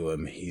say to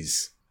him,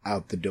 he's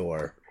out the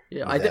door.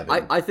 Yeah, with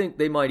Evan. I think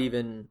they might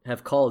even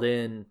have called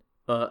in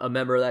a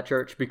member of that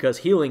church because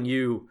healing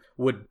you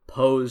would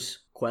pose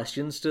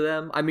questions to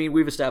them. I mean,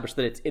 we've established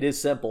that it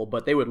is simple,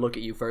 but they would look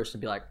at you first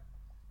and be like,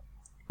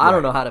 I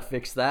don't know how to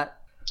fix that.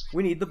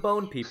 We need the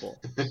bone people.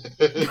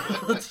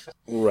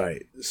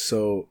 Right.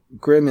 So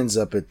Grim ends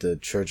up at the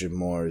Church of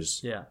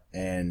Moors. Yeah.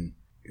 And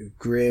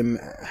Grim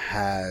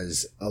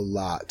has a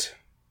lot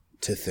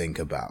to think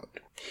about.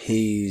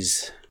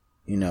 He's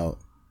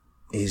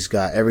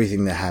got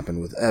everything that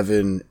happened with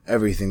Evan,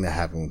 everything that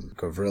happened with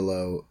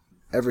Gavrilo,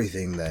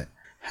 everything that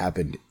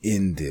happened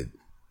in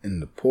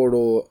the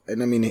portal.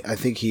 And I mean, I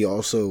think he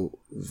also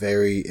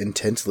very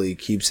intensely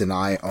keeps an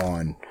eye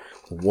on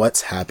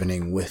what's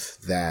happening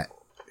with that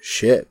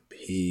ship.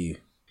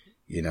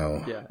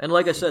 Yeah, and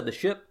like I said, the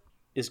ship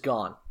is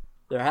gone.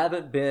 There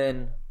haven't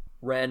been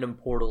random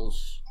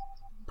portals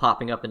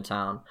popping up in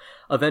town.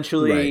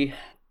 Eventually, Right.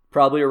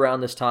 probably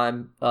around this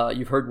time,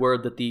 you've heard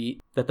word that the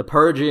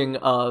purging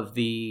of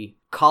the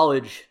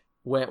college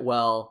went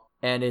well,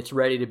 and it's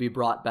ready to be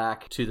brought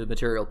back to the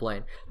material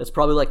plane. That's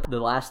probably like the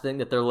last thing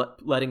that they're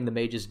letting the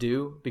mages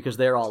do because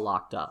they're all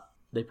locked up.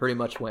 They pretty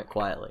much went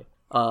quietly.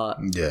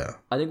 Yeah.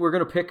 I think we're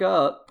gonna pick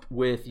up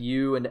with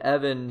you and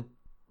Evan,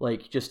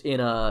 like just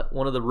in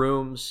one of the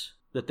rooms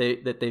that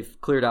they've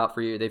cleared out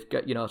for you. They've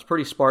got, it's a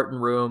pretty Spartan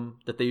room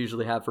that they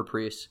usually have for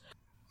priests.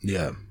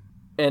 Yeah.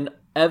 And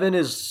Evan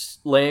is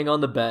laying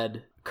on the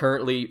bed,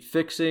 currently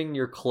fixing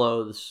your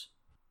clothes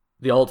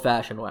the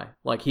old-fashioned way.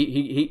 Like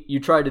you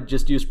tried to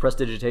just use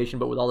prestidigitation,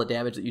 but with all the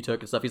damage that you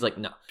took and stuff, he's like,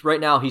 no. Right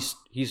now, he's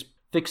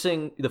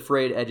fixing the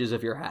frayed edges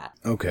of your hat.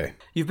 Okay.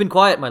 You've been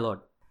quiet, my lord.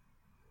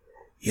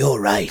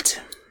 You're right.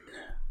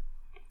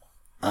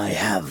 I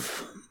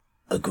have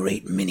a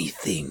great many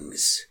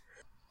things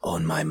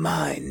on my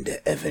mind,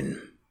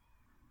 Evan.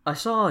 I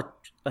saw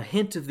a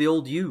hint of the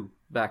old you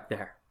back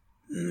there.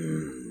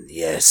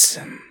 Yes.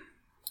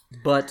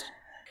 But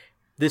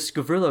this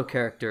Gavrilo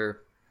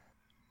character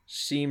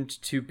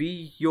seemed to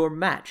be your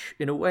match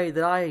in a way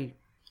that I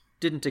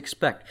didn't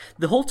expect.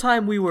 The whole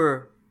time we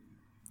were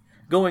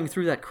going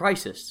through that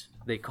crisis,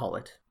 they call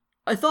it,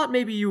 I thought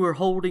maybe you were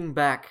holding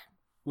back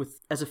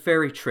as a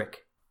fairy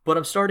trick. But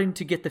I'm starting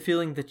to get the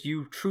feeling that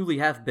you truly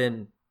have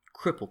been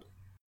crippled.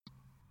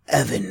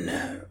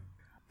 Evan,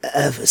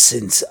 ever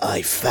since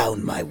I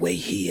found my way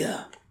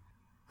here,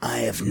 I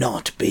have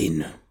not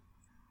been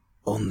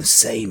on the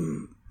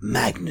same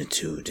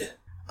magnitude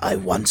I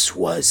once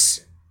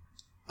was.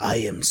 I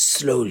am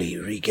slowly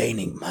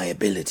regaining my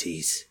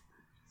abilities,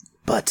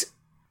 but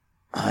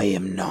I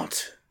am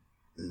not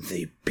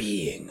the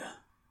being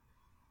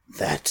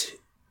that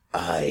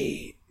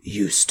I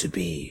used to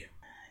be.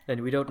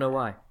 And we don't know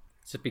why.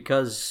 Is it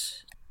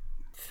because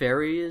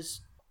Fairy is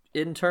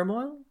in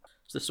turmoil?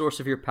 Is the source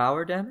of your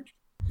power damaged?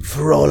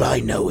 For all I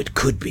know, it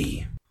could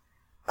be.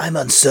 I'm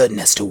uncertain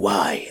as to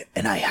why,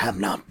 and I have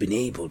not been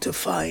able to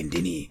find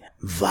any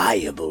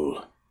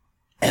viable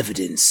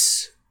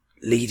evidence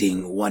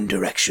leading one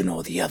direction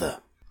or the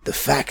other. The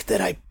fact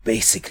that I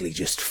basically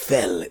just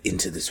fell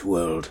into this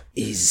world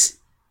is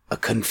a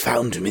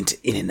confoundment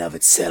in and of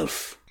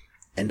itself,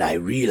 and I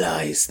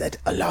realize that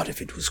a lot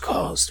of it was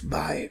caused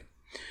by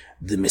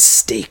the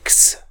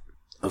mistakes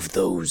of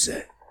those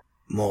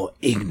more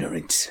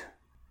ignorant.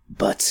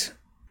 But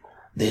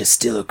there's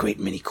still a great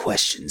many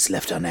questions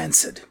left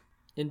unanswered.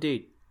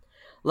 Indeed.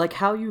 Like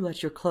how you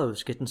let your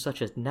clothes get in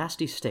such a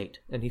nasty state.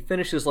 And he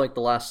finishes like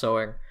the last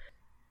sewing.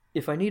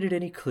 If I needed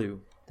any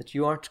clue that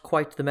you aren't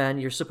quite the man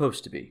you're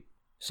supposed to be.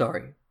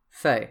 Sorry,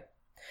 Faye.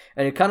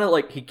 And it kind of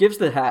like, he gives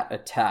the hat a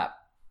tap.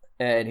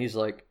 And he's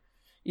like,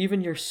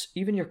 even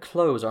your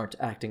clothes aren't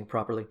acting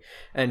properly.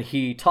 And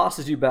he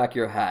tosses you back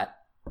your hat,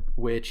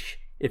 which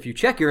if you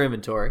check your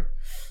inventory,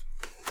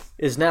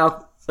 is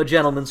now a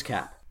gentleman's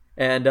cap.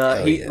 And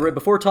right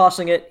before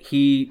tossing it,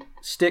 he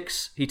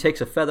takes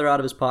a feather out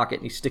of his pocket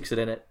and he sticks it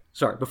in it.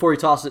 Sorry, before he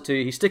tosses it to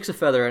you, he sticks a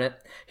feather in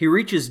it. He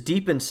reaches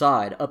deep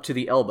inside, up to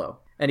the elbow,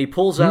 and he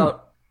pulls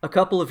out a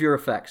couple of your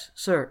effects.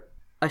 Sir,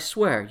 I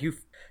swear,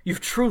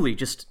 you've truly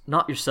just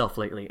not yourself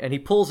lately. And he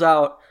pulls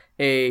out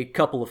a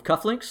couple of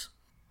cufflinks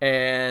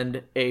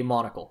and a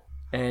monocle.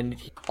 And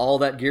all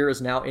that gear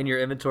is now in your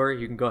inventory.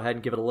 You can go ahead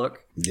and give it a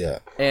look. Yeah.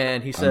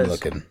 And he says, I'm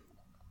looking.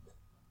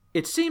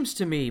 It seems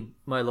to me,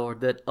 my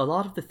lord, that a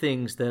lot of the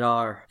things that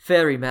are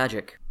fairy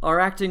magic are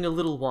acting a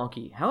little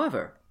wonky.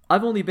 However,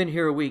 I've only been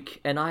here a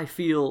week, and I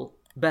feel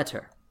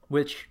better,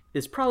 which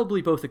is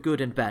probably both a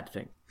good and bad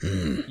thing.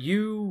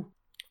 You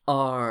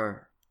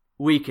are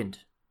weakened.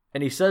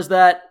 And he says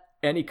that,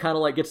 and he kind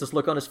of like gets this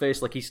look on his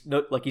face like he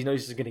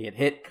knows he's going to get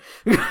hit.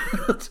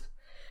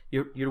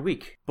 You're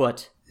weak,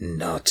 but...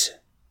 Not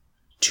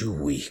too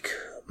weak,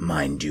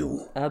 mind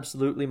you.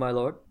 Absolutely, my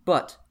lord.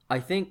 But I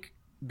think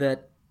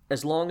that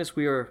as long as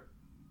we are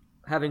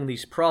having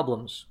these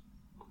problems,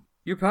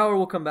 your power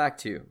will come back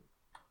to you.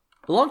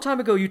 A long time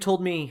ago, you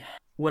told me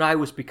when I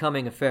was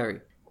becoming a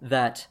fairy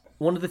that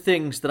one of the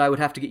things that I would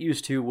have to get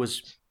used to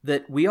was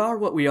that we are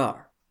what we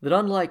are. That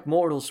unlike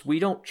mortals, we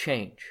don't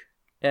change.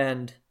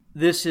 And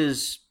this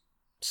is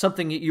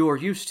something that you are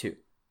used to.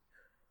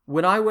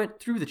 When I went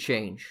through the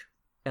change,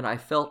 and I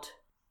felt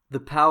the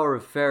power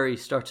of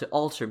fairies start to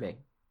alter me,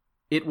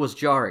 it was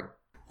jarring.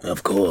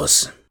 Of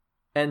course.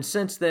 And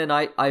since then,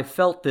 I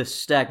felt this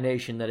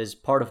stagnation that is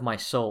part of my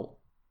soul.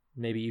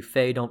 Maybe you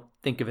Fae don't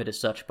think of it as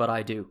such, but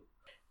I do.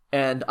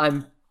 And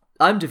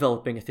I'm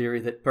developing a theory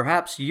that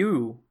perhaps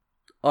you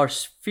are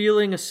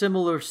feeling a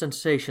similar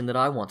sensation that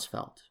I once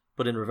felt,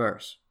 but in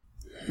reverse.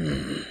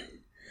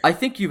 I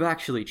think you've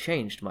actually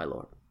changed, my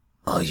lord.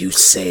 Are you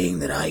saying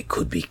that I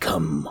could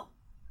become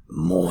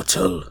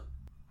mortal?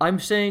 I'm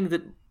saying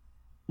that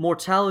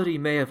mortality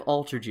may have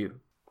altered you.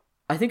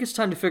 I think it's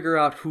time to figure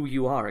out who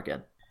you are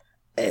again.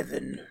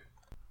 Evan,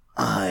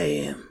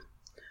 I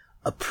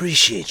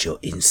appreciate your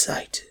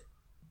insight,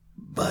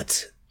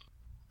 but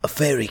a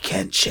fairy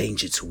can't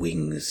change its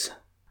wings,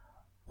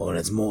 or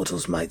as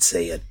mortals might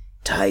say, a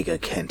tiger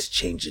can't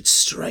change its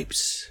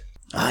stripes.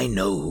 I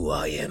know who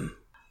I am.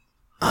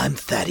 I'm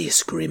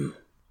Thaddeus Grimm,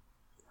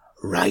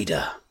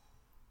 rider,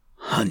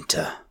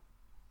 hunter,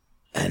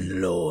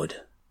 and lord.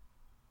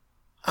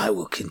 I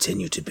will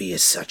continue to be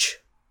as such.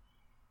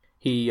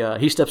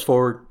 He steps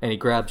forward and he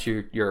grabs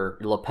your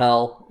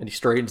lapel and he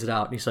straightens it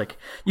out and he's like,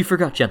 "You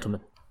forgot,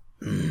 gentlemen."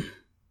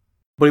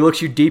 But he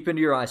looks you deep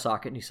into your eye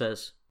socket and he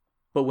says,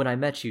 "But when I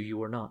met you, you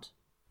were not."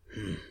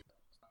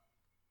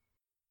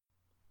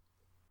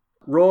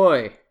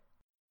 Roy,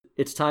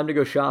 it's time to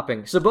go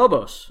shopping.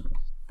 Sabobos,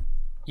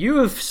 you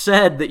have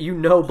said that you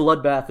know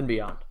Bloodbath and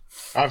Beyond.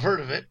 I've heard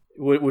of it.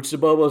 Would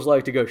Sabobos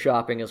like to go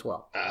shopping as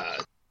well?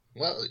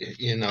 Well,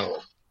 you know,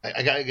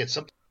 I gotta get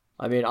something.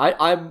 I mean,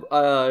 I'm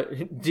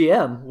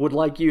DM would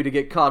like you to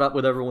get caught up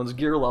with everyone's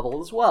gear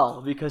level as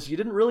well, because you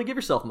didn't really give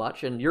yourself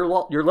much, and you're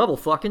level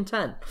fucking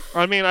 10.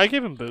 I mean, I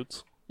gave him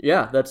boots.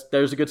 Yeah,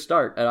 there's a good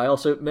start. And I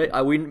also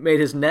we made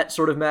his net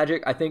sort of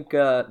magic. I think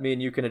me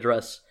and you can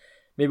address.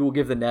 Maybe we'll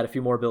give the net a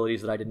few more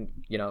abilities that I didn't,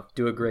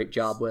 do a great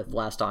job with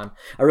last time.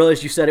 I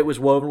realized you said it was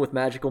woven with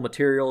magical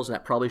materials, and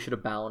that probably should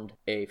have bound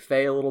a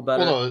Fae a little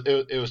better. Well,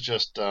 no, it was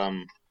just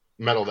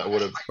metal that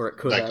would have, or it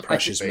could have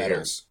precious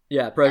metals.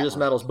 Yeah, precious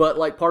metals. But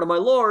like part of my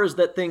lore is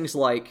that things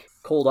like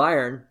cold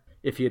iron,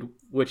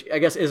 which I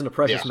guess isn't a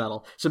precious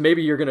metal, so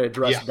maybe you're going to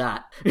address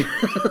that.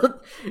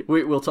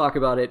 We'll talk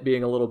about it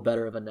being a little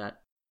better of a net.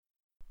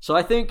 So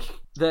I think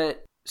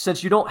that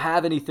since you don't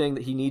have anything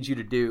that he needs you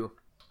to do,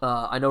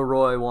 I know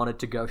Roy wanted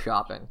to go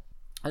shopping.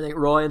 I think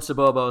Roy and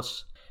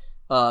Sabobos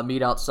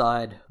meet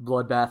outside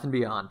Bloodbath and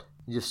Beyond.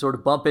 You just sort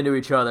of bump into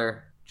each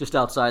other just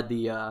outside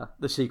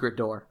the secret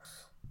door.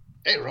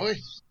 Hey, Roy.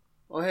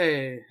 Oh,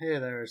 hey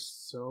there,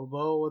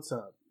 Sobo. What's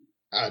up?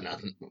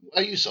 Nothing.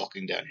 Why are you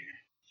sulking down here?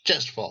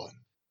 Chest falling.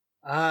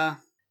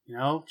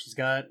 Just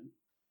got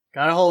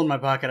a hole in my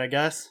pocket, I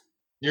guess.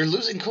 You're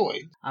losing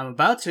coin. I'm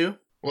about to.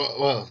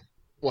 Well,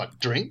 what,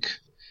 drink?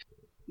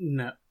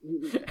 No.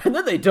 And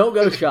then they don't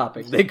go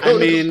shopping. They go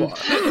to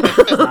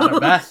the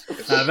bar.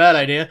 Not a bad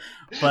idea.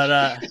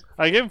 But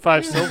I gave him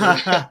 5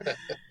 silver.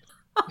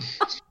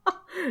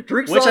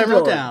 Drinks which on I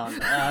wrote Dylan.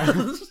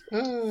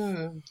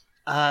 down.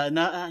 I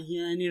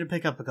need to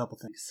pick up a couple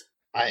things.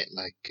 I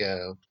like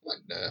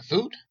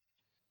food,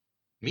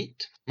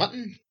 meat,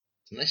 mutton,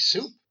 nice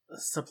soup,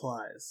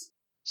 supplies.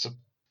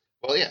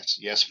 Well,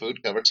 yes,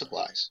 food covered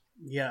supplies.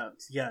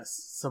 Yes,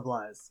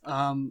 supplies.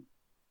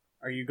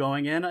 Are you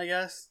going in? I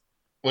guess.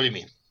 What do you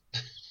mean?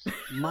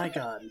 My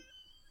God.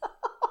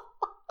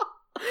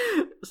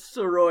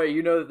 So, Roy,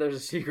 you know that there's a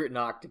secret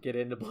knock to get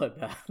into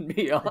Bloodbath and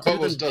Beyond.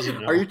 Sabobos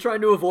doesn't know. Are you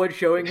trying to avoid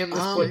showing him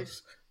this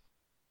place?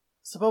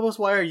 Sabobos,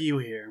 why are you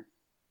here?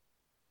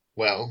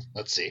 Well,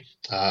 let's see.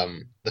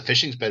 The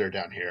fishing's better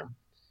down here.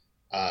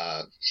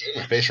 showing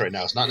my face right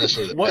now is not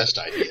necessarily the best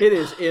idea. It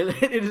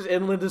is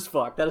inland as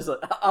fuck. That is an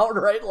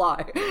outright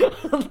lie.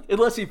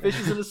 Unless he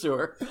fishes in a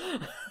sewer.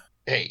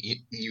 Hey,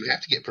 you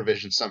have to get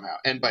provisions somehow.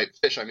 And by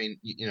fish, I mean,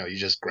 you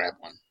just grab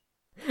one.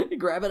 You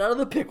grab it out of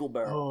the pickle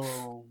barrel.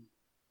 Oh,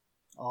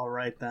 all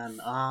right then.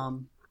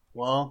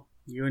 Well,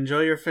 you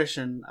enjoy your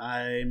fishing.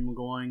 I'm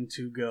going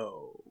to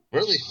go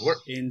Really?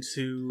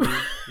 into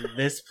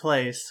this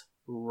place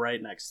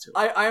right next to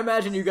it. I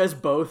imagine you guys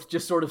both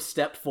just sort of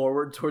step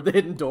forward toward the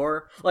hidden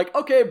door. Like,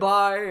 okay,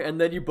 bye. And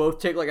then you both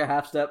take like a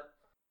half step.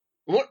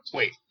 What?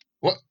 Wait.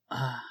 What?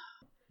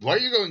 Why are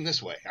you going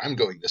this way? I'm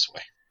going this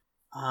way.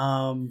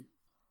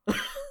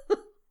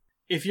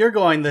 If you're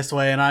going this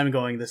way and I'm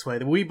going this way,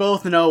 then we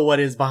both know what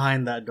is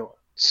behind that door.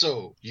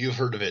 So, you've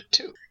heard of it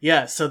too?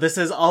 Yeah, so this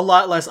is a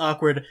lot less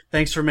awkward.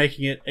 Thanks for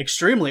making it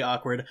extremely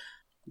awkward.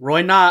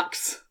 Roy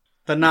knocks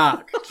the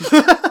knock.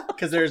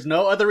 Because there's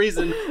no other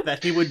reason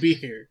that he would be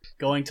here,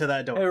 going to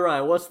that Hey, door.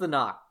 Ryan, what's the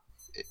knock?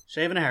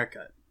 Shaving a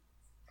haircut.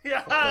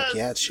 Yes! Fuck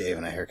yeah, it's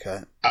shaving a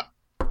haircut.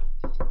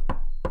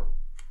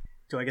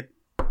 Do I get...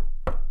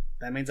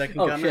 That means I can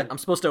Oh, come shit. in. I'm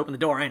supposed to open the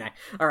door, ain't I?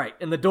 All right.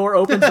 And the door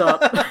opens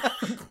up.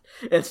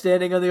 And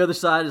standing on the other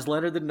side is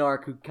Leonard the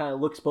Narc, who kind of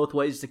looks both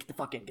ways to get the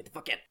fuck in, get the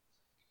fuck in.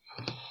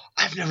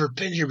 I've never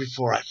been here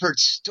before. I've heard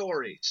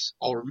stories.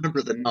 I'll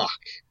remember the knock.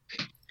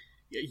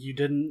 You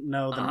didn't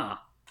know the...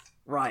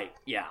 Right.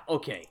 Yeah.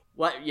 Okay.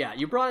 What? Yeah.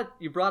 You brought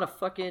a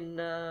fucking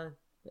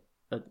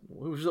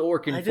who's the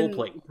orc in I full didn't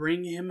plate?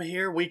 bring him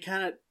here. We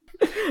kind of...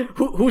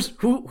 Who's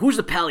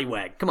the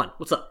pallywag? Come on.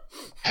 What's up?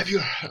 Have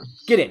you...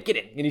 Get in.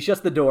 And he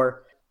shuts the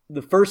door.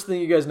 The first thing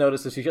you guys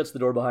notice as he shuts the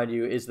door behind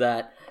you is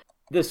that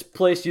this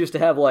place used to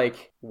have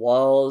like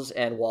walls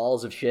and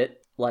walls of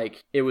shit.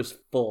 Like it was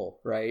full,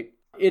 right?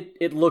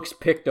 It looks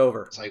picked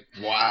over. It's like,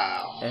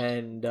 wow.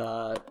 And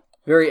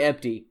very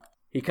empty.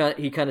 He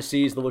kind of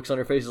sees the looks on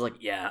her face. Is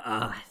like,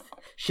 yeah,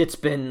 shit's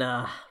been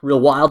real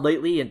wild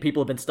lately, and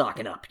people have been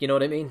stocking up. You know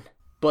what I mean?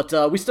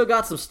 But we still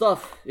got some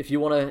stuff if you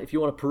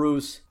wanna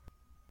peruse.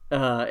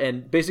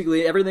 And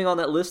basically everything on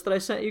that list that I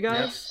sent you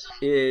guys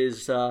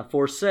is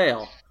for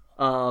sale.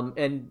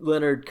 And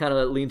Leonard kind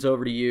of leans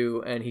over to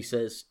you and he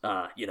says,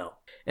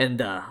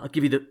 and I'll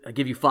give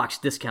you Fox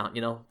discount.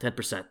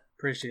 10%.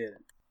 Appreciate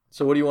it.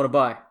 So what do you want to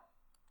buy?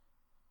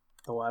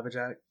 The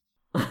Wabbajack.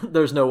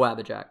 There's no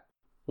Wabbajack.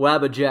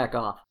 Wabbajack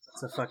off.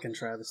 It's a fucking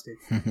travesty.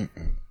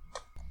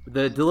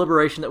 The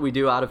deliberation that we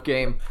do out of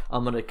game,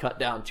 I'm going to cut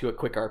down to a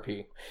quick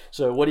RP.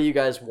 So what do you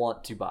guys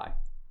want to buy?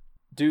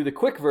 Do the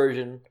quick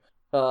version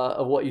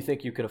of what you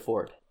think you can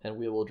afford, and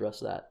we will address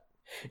that.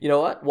 You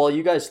know what? While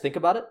you guys think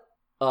about it,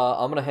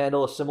 I'm going to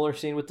handle a similar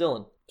scene with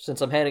Dylan,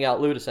 since I'm handing out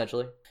loot,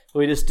 essentially.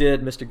 We just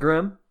did Mr.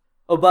 Grimm.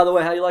 Oh, by the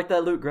way, how you like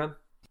that loot, Grimm?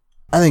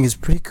 I think it's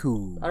pretty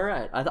cool. All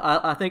right.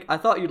 I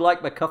thought you'd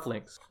like my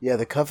cufflinks. Yeah,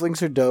 the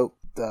cufflinks are dope.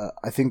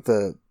 I think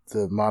the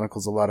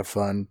monocle's a lot of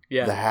fun.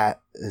 Yeah. The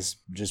hat is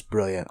just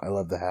brilliant. I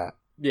love the hat.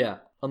 Yeah,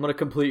 I'm going to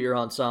complete your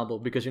ensemble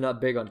because you're not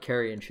big on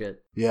carrying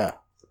shit. Yeah.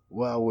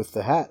 Well, with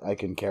the hat, I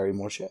can carry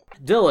more shit.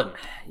 Dylan,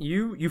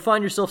 you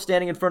find yourself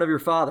standing in front of your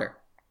father.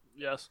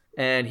 Yes.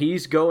 And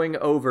he's going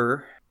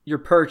over your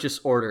purchase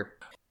order.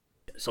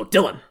 So,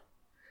 Dylan,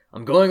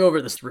 I'm going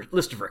over this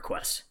list of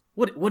requests.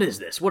 What is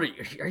this? What are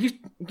you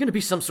going to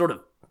be some sort of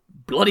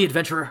bloody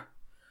adventurer?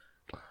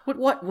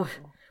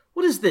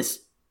 What is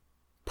this?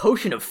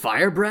 Potion of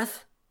fire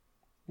breath?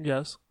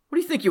 Yes. What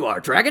do you think you are,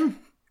 dragon?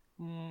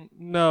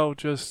 No,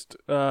 just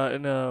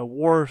in a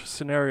war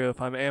scenario,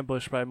 if I'm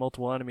ambushed by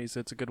multiple enemies,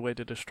 it's a good way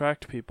to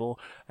distract people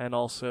and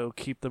also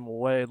keep them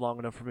away long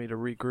enough for me to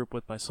regroup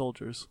with my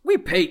soldiers. We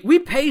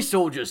pay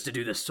soldiers to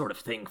do this sort of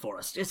thing for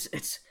us.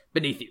 It's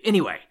beneath you.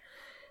 Anyway,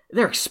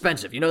 they're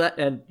expensive. You know that?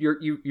 And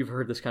you've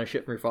heard this kind of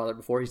shit from your father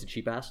before. He's a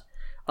cheap ass.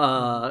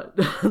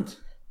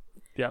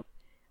 Yep.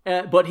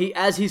 But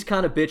as he's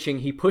kind of bitching,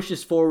 he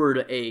pushes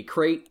forward a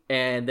crate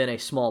and then a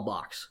small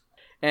box.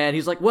 And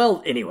he's like,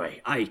 well,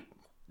 anyway,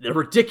 they're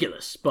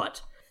ridiculous,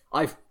 but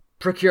I've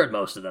procured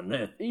most of them.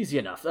 They're easy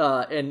enough.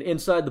 And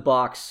inside the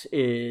box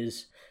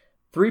is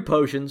 3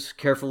 potions,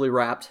 carefully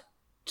wrapped,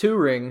 2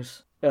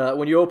 rings.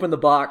 When you open the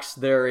box,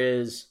 there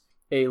is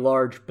a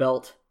large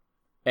belt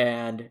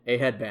and a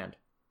headband.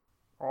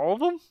 All of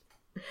them?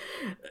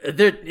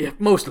 They're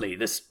mostly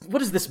this.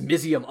 What is this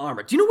Mizium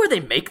armor? Do you know where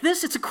they make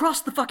this? It's across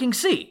the fucking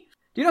sea.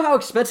 Do you know how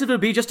expensive it would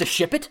be just to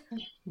ship it?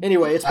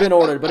 Anyway, it's been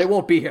ordered, but it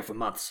won't be here for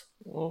months.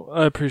 Well,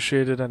 I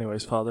appreciate it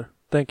anyways, Father.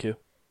 Thank you.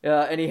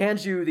 And he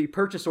hands you the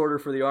purchase order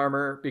for the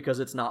armor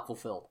because it's not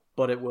fulfilled,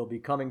 but it will be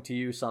coming to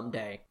you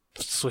someday.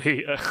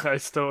 Sweet. I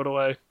stow it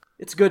away.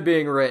 It's good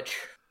being rich.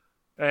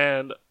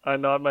 And I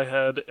nod my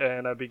head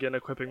and I begin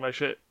equipping my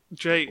shit.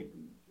 Jay,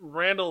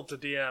 Randall to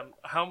DM,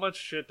 how much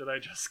shit did I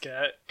just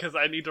get? Because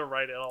I need to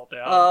write it all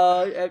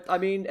down. I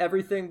mean,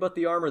 everything but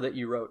the armor that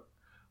you wrote.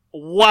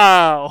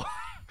 Wow.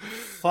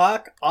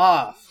 Fuck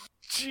off.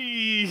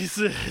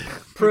 Jesus.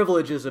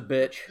 Privilege is a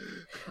bitch.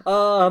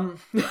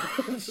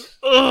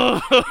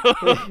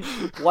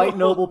 White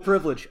noble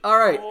privilege. All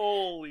right.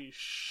 Holy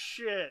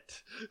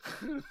shit.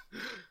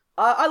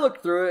 I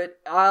looked through it.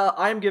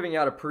 I'm giving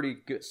out a pretty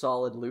good,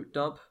 solid loot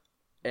dump,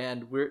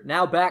 and we're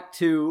now back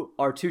to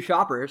our two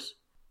shoppers.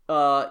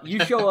 You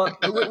show up.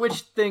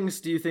 Which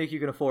things do you think you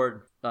can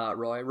afford,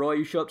 Roy? Roy,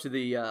 you show up to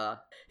the.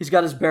 He's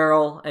got his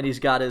barrel and he's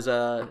got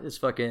his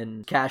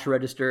fucking cash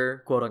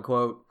register, quote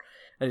unquote,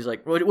 and he's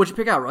like, "What'd you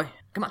pick out, Roy?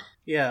 Come on."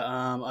 Yeah,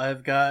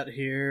 I've got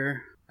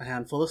here a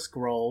handful of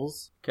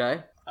scrolls.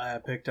 Okay. I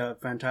picked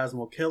up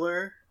Phantasmal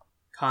Killer,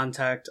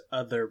 Contact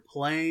Other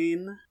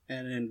Plane,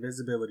 and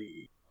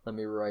Invisibility. Let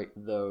me write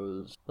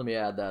those. Let me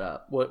add that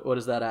up. What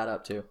does that add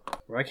up to?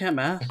 Roy can't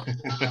math.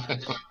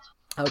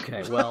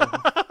 Okay, well,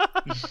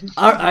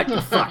 all right,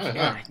 fuck.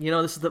 Yeah. You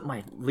know, this is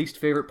my least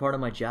favorite part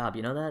of my job.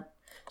 You know that?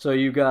 So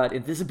you got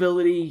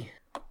Invisibility,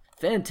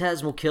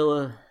 Phantasmal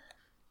Killer.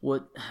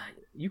 What?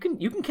 You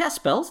can cast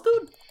spells,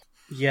 dude?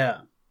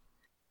 Yeah.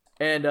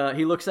 And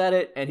he looks at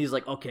it and he's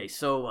like, okay,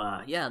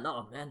 so yeah,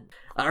 no, man.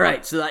 All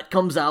right, so that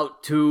comes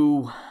out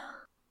to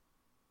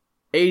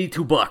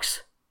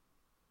 $82.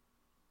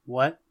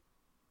 What?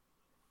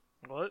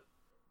 What?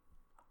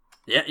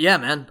 Yeah,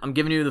 man. I'm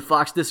giving you the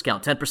Fox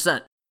discount,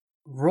 10%.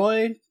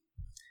 Roy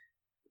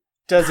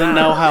doesn't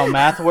know how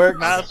math works.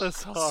 Math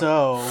is hard.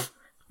 So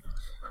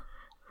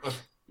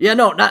Yeah,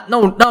 no,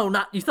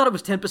 not. You thought it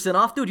was 10%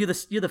 off, dude.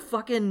 You're the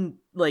fucking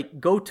like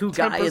go-to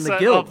guy in the 10%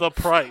 guild. of the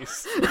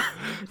price.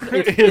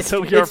 It's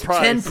your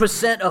price.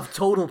 10% of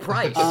total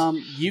price.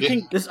 you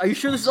can Are you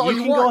sure this is all you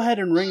you can want? go ahead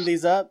and ring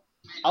these up.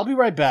 I'll be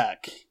right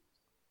back.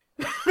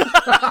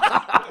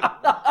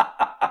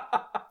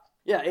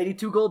 Yeah,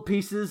 82 gold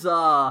pieces.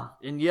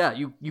 And yeah,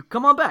 you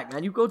come on back,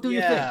 man. You go do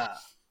your thing.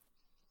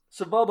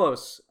 So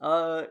Bobos,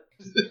 I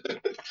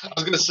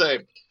was gonna say,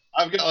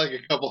 I've got like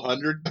a couple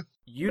hundred.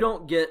 you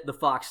don't get the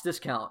Fox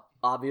discount.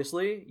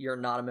 Obviously, you're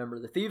not a member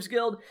of the Thieves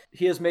Guild.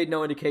 He has made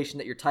no indication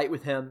that you're tight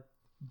with him.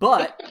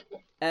 But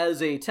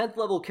as a 10th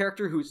level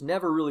character who's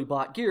never really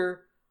bought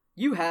gear,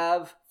 you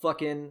have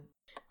fucking...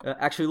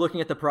 actually,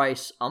 looking at the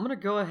price, I'm going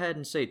to go ahead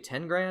and say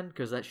 10 grand,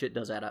 because that shit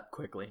does add up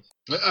quickly.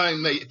 I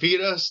mean, they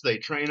feed us, they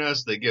train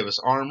us, they give us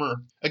armor.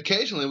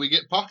 Occasionally, we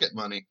get pocket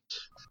money.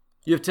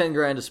 You have 10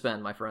 grand to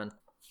spend, my friend.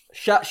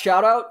 Shout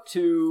out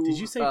to... Did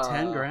you say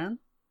 10 grand?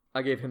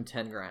 I gave him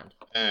 10 grand.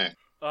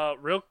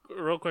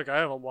 Real quick, I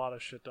have a lot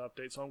of shit to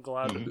update, so I'm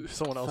glad that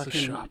someone else is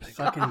shopping.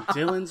 Fucking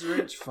Dylan's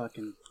rich.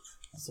 Fucking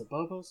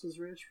Sabobos is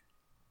rich.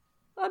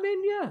 I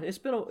mean, yeah, it's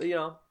been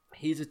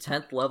he's a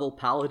 10th level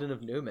paladin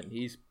of Newman.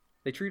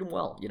 They treat him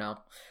well,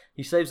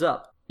 he saves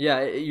up.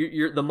 Yeah,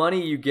 you're the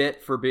money you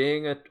get for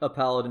being a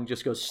paladin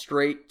just goes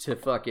straight to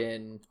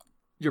fucking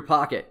your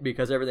pocket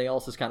because everything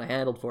else is kind of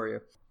handled for you.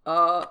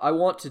 I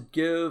want to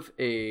give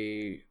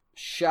a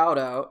shout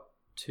out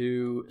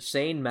to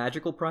Sane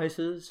Magical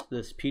Prices,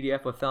 this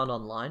PDF I found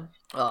online.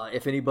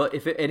 If any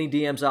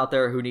DMs out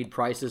there who need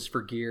prices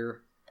for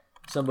gear,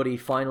 somebody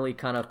finally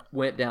kind of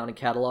went down and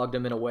cataloged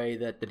them in a way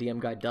that the DM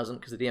guide doesn't,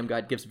 because the DM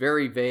guide gives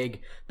very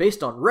vague,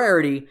 based on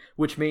rarity,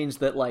 which means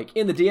that, like,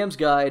 in the DM's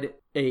guide,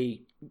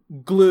 a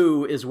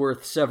glue is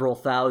worth several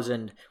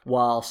thousand,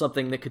 while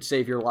something that could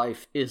save your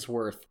life is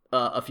worth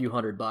a few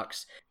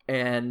 $100.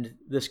 And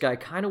this guy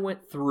kind of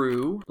went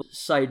through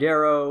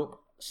Sidero,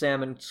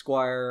 Salmon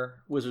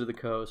Squire, Wizard of the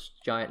Coast,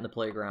 Giant in the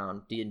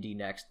Playground, D&D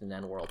Next, and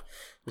End World.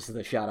 This is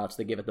the shout-outs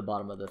they give at the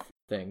bottom of the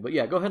thing. But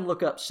yeah, go ahead and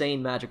look up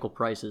Sane Magical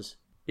Prices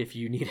if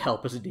you need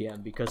help as a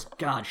DM, because,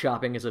 God,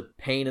 shopping is a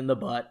pain in the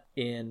butt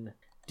in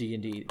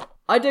D&D.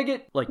 I dig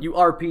it. Like, you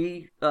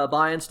RP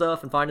buying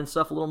stuff and finding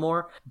stuff a little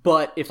more.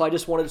 But if I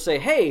just wanted to say,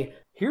 hey,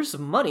 here's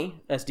some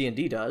money, as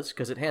D&D does,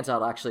 because it hands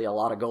out actually a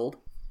lot of gold.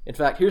 In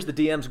fact, here's the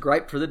DM's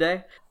gripe for the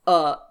day.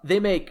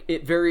 They make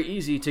it very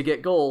easy to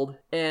get gold,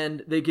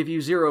 and they give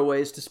you 0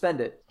 ways to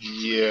spend it.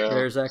 Yeah.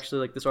 There's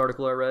actually like this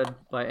article I read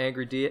by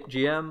Angry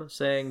GM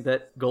saying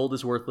that gold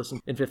is worthless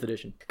in 5th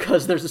edition,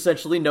 because there's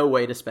essentially no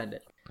way to spend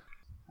it.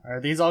 Are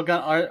these all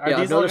gonna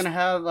all gonna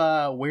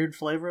have weird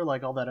flavor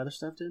like all that other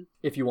stuff did?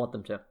 If you want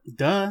them to.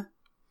 Duh.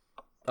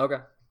 Okay.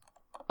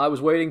 I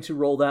was waiting to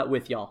roll that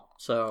with y'all,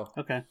 so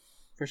Okay,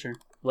 for sure.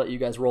 let you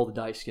guys roll the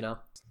dice, You know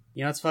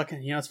what's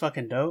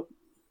fucking dope?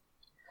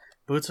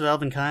 Boots of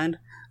Elvenkind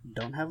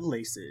don't have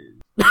laces.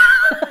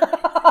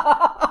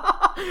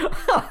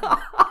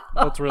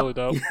 That's really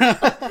dope.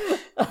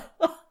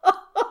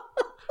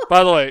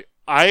 By the way,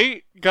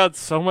 I got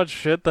so much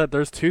shit that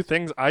there's 2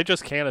 things I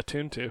just can't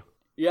attune to.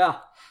 Yeah.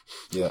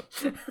 Yep.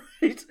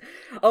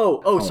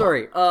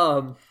 Sorry.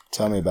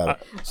 Tell me about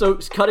it. So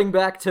cutting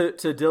back to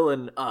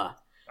Dylan, I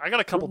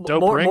got a couple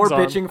dope more rings on.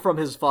 bitching from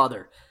his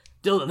father.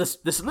 Dylan,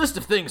 this list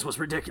of things was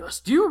ridiculous.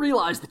 Do you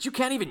realize that you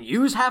can't even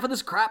use half of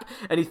this crap?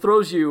 And he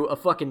throws you a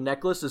fucking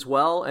necklace as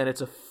well, and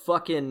it's a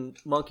fucking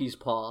monkey's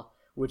paw,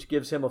 which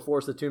gives him a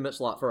forced attunement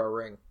slot for a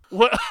ring.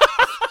 What?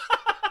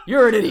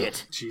 You're an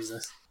idiot.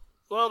 Jesus.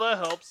 Well, that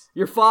helps.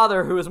 Your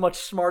father, who is much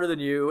smarter than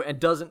you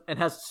and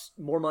has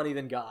more money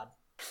than God.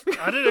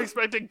 I didn't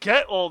expect to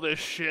get all this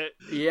shit.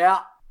 Yeah,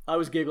 I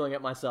was giggling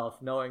at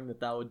myself, knowing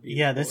that would be.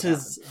 Yeah, this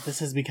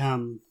has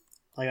become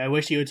like, I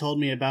wish you had told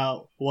me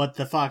about what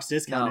the Fox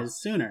discount is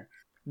sooner.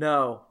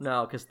 No,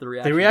 because the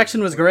reaction. The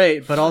reaction was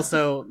great, but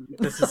also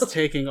this is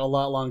taking a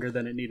lot longer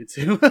than it needed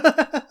to.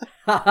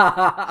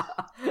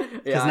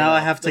 Because now I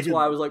have to. That's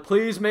why I was like,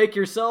 please make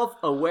yourself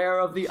aware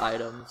of the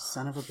items.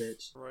 Son of a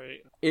bitch. Right.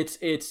 It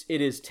is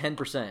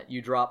 10%.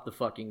 You drop the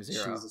fucking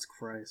zero. Jesus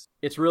Christ.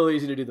 It's really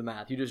easy to do the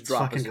math. You just It's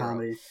drop a fucking zero.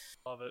 comedy.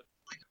 Love it.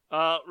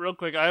 Real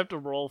quick, I have to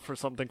roll for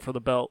something for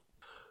the belt.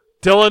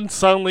 Dylan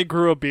suddenly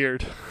grew a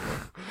beard.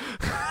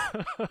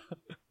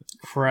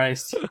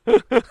 Christ.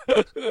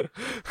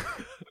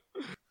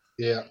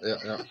 Yeah.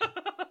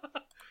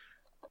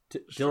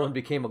 Dylan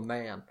became a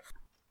man.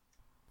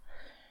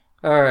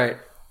 All right,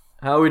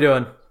 how are we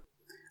doing?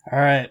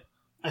 Alright.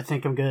 I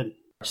think I'm good.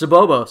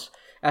 Sabobos,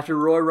 after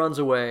Roy runs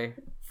away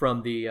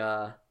from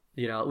the,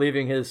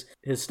 leaving his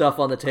stuff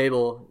on the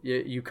table,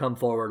 you come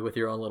forward with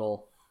your own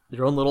little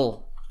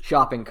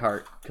shopping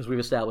cart, because we've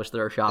established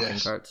there are shopping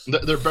carts.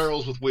 They're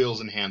barrels with wheels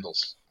and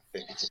handles. I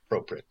think it's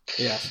appropriate.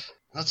 Yeah.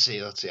 Let's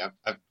see. I've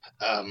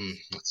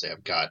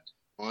got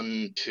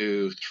 1,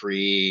 2,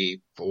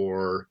 3,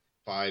 4,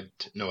 5.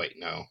 No.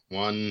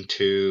 1,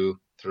 2,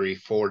 3,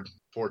 4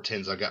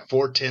 tins. I got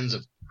 4 tins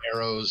of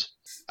arrows.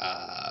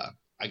 I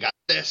got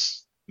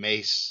this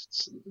mace.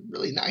 It's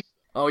really nice.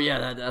 Oh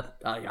yeah,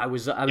 I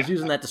was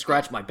using that to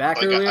scratch my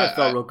back earlier. It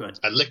felt real good.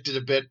 I licked it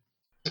a bit.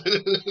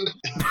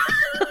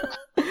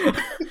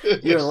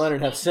 You and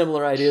Leonard have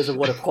similar ideas of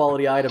what a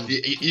quality item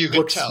You could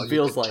looks tell.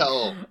 feels like.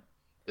 Tell.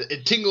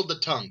 It tingled the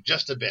tongue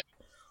just a bit.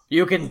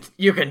 You can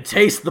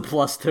taste the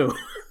 +2.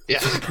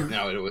 Yeah,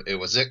 no, it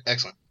was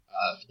excellent.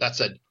 That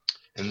said,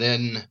 and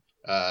then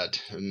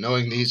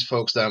knowing these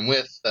folks that I'm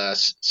with,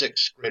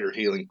 6 greater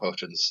healing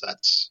potions.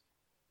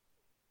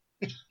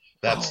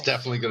 That's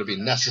definitely going to be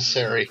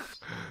necessary.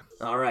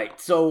 All right,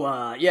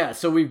 so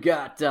so we've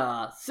got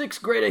 6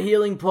 greater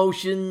healing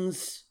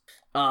potions.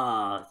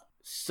 Was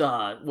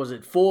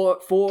it 4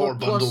 4 plus,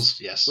 bundles,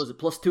 yes. Was it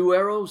 +2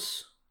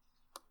 arrows?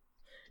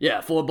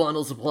 Yeah, 4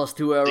 bundles of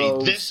 +2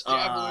 arrows. This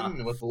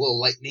javelin with the little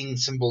lightning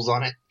symbols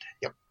on it.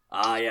 Yep.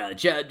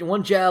 Yeah,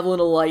 1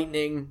 javelin of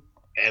lightning.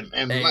 And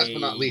last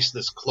but not least,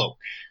 this cloak.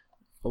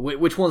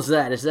 Which one's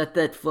that? Is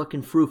that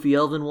fucking Froofy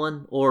Elven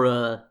one?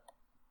 Or,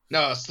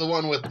 No, it's the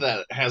one with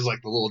that has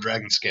like the little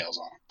dragon scales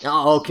on it.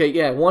 Oh, okay,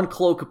 yeah, 1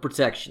 cloak of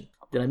protection.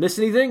 Did I miss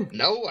anything?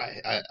 No,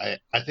 I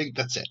think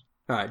that's it.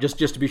 All right, just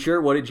to be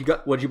sure, what did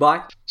you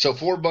buy? So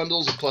 4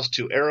 bundles of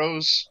 +2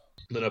 arrows,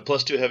 then a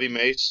 +2 heavy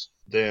mace,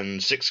 then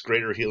 6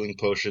 greater healing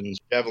potions,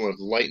 javelin of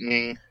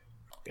lightning,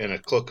 and a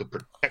cloak of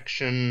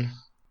protection.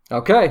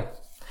 Okay.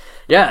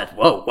 Yeah,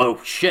 whoa,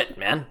 shit,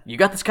 man. You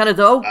got this kind of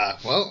dough?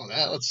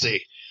 Let's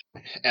see.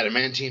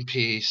 Adamantine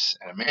piece,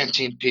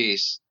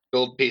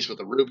 gold piece with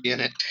a ruby in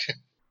it.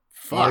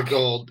 More Fuck.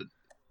 gold.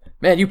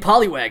 Man, you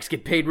pollywags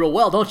get paid real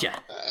well, don't you?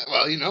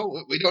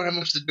 We don't have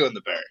much to do in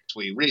the barracks.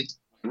 We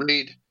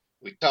read,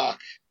 we talk,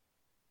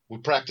 we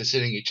practice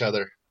hitting each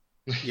other.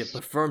 You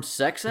perform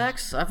sex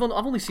acts? I've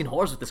only seen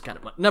whores with this kind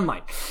of money. Never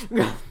mind.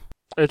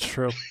 It's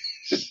true.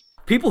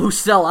 People who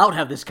sell out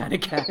have this kind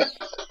of cash.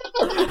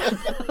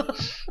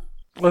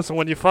 Listen,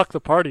 when you fuck the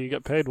party, you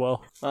get paid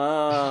well.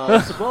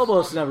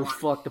 Sabobos never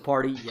fucked the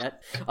party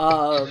yet.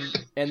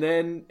 And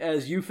then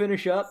as you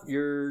finish up,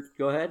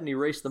 go ahead and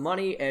erase the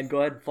money and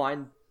go ahead and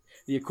find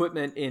the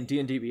equipment in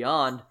D&D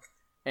Beyond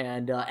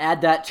and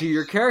add that to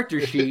your character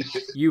sheet,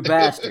 you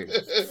bastard.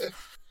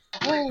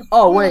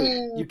 Oh, wait,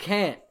 you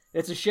can't.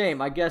 It's a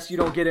shame. I guess you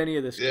don't get any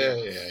of this. Yeah.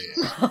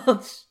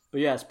 But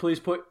yes, please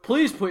put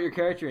your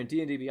character in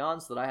D&D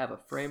Beyond so that I have a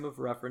frame of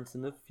reference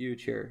in the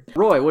future.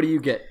 Roy, what do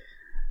you get?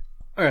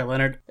 Alright,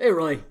 Leonard. Hey,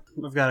 Roy.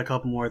 I've got a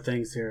couple more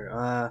things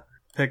here.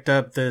 Picked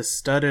up this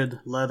studded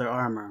leather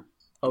armor.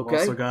 Okay.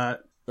 I've also got...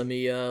 Let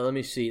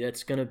me see.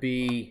 That's gonna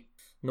be...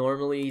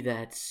 Normally,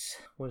 that's...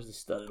 Where's the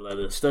studded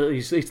leather?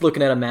 He's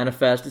looking at a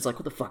manifest. It's like,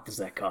 what the fuck does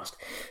that cost?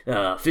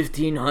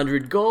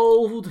 1,500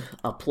 gold.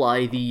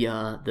 Apply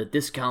the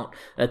discount.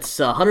 That's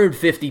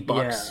 150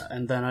 bucks. Yeah,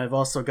 and then I've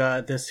also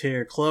got this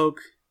here cloak.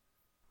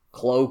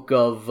 Cloak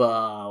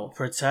of...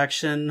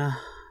 Protection.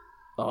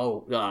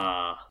 hold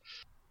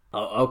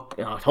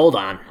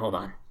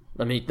on.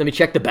 Let me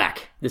check the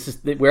back.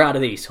 We're out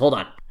of these. Hold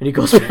on. And he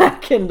goes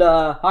back and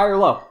high or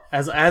low.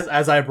 As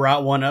I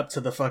brought one up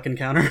to the fucking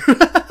counter.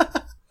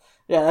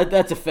 Yeah,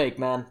 that's a fake,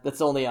 man.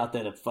 That's only out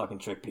there to fucking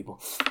trick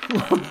people.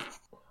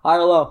 High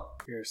or low?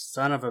 You're a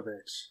son of a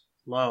bitch.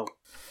 Low.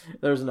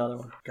 There's another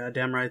one.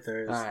 Goddamn right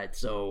there is. Alright,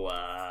 so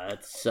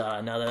that's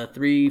another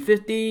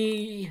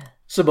 350.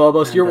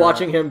 Sabobos, And, you're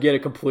watching him get a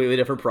completely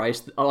different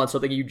price on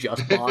something you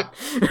just bought.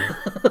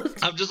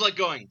 I'm just like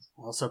going.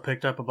 Also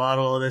picked up a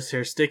bottle of this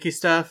here sticky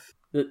stuff.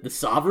 The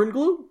sovereign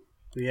glue?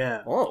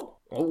 Yeah. Oh,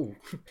 you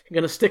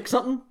gonna stick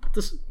something?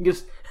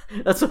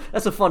 That's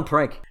a fun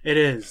prank. It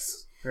is.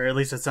 Or at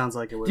least it sounds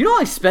like it would. Do you know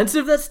how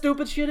expensive that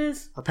stupid shit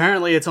is?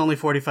 Apparently it's only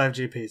 45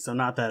 GP, so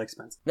not that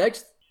expensive.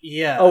 Next.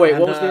 Yeah. Oh wait, and,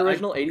 what was the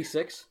original?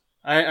 86?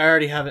 I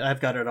already have it. I've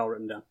got it all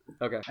written down.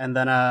 Okay. And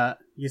then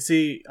you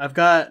see I've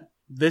got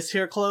this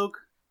here cloak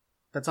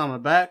that's on my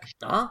back.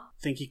 Huh?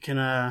 Think you can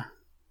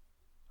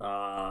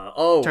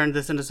Turn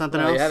this into something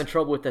Oh, else? you're having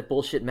trouble with that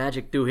bullshit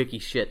magic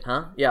doohickey shit,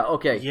 huh? Yeah,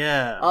 okay.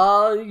 Yeah.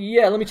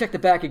 Yeah, let me check the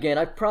back again.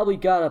 I've probably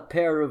got a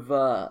pair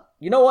of,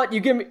 You know what? You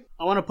give me...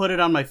 I want to put it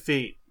on my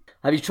feet.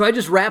 Have you tried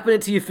just wrapping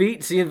it to your feet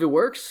and seeing if it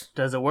works?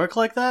 Does it work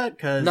like that?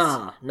 Cause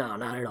Nah,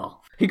 not at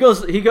all. He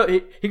goes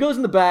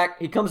in the back,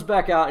 he comes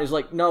back out, and he's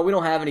like, no, we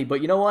don't have any,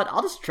 but you know what?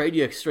 I'll just trade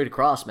you straight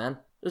across, man.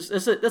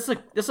 That's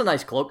a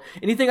nice cloak.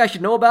 Anything I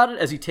should know about it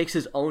as he takes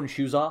his own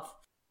shoes off?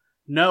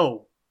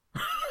 No.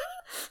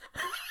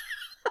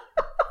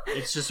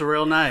 It's just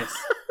real nice.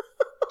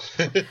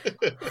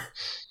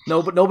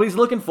 No, but nobody's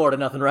looking for it or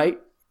nothing, right?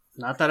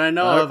 Not that I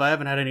know of. I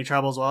haven't had any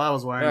troubles while I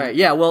was wearing All right,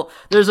 yeah, well,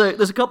 there's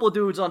a couple of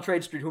dudes on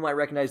Trade Street who might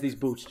recognize these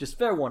boots. Just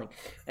fair warning.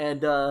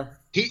 And,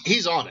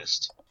 He's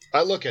honest.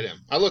 I look at him.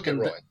 I look at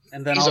Roy.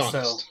 And then He's also,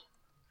 honest.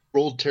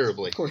 Rolled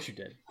terribly. of course you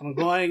did. I'm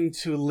going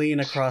to lean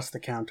across the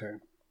counter.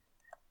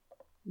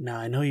 Now,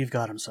 I know you've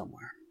got them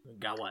somewhere.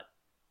 Got what?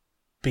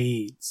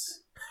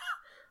 Beads.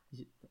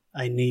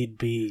 I need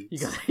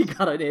beads. You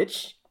got an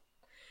itch?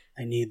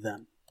 I need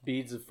them.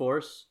 Beads of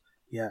Force?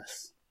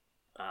 Yes.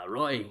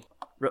 Roy.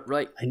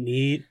 I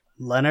need...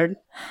 Leonard?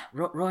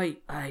 Roy,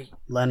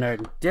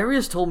 Leonard.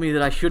 Darius told me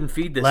that I shouldn't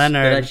feed this.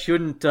 Leonard. That I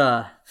shouldn't,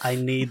 I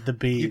need the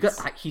beads.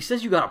 He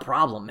says you got a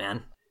problem,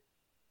 man.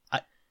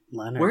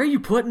 Leonard. Where are you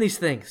putting these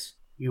things?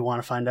 You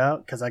want to find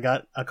out? Because I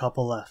got a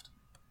couple left.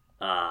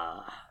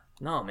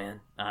 No, man.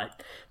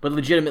 But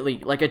legitimately,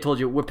 like I told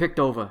you, we're picked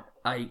over.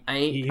 I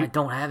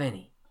don't have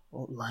any.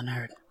 Well,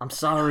 Leonard. I'm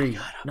sorry.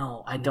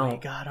 No, I don't.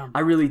 You got them. I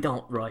really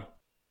don't, Roy.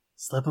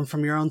 Slip them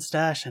from your own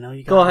stash. I know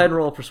you got Go them. ahead and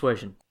roll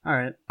persuasion. All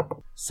right.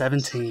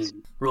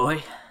 17.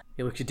 Roy,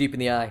 he looks you deep in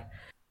the eye.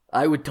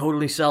 I would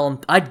totally sell them.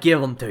 I'd give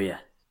them to you.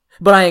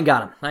 But I ain't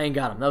got them.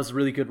 That was a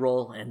really good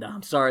roll, and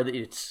I'm sorry that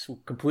it's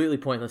completely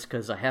pointless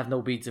because I have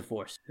no beads of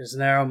force. Just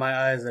narrow my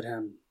eyes at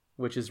him.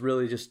 Which is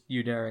really just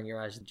you narrowing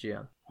your eyes at the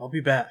GM. I'll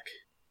be back.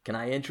 Can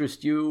I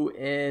interest you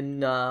in,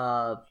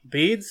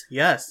 Beads?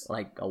 Yes.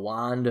 like a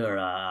wand or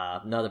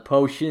another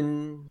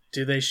potion?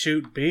 Do they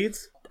shoot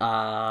beads?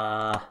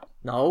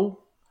 No.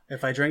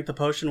 If I drink the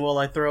potion, will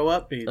I throw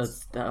up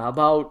beads? How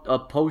about a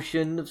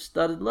potion of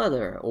studded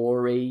leather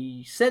or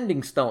a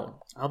sending stone?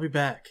 I'll be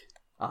back.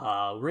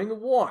 Ring of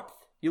warmth.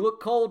 You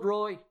look cold,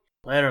 Roy.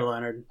 Later,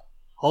 Leonard.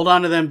 Hold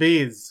on to them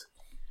beads.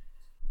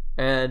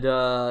 And,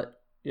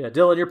 yeah,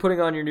 Dylan, you're putting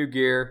on your new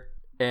gear,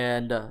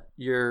 and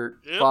your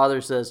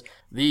father says,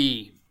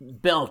 the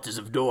belt is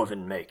of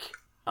Dwarven make.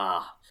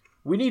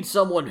 We need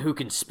someone who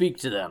can speak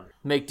to them,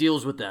 make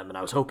deals with them, and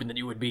I was hoping that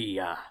you would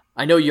be,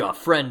 I know you're a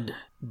friend,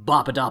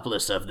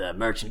 Bopadopoulos of the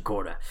Merchant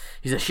Quarter.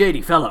 He's a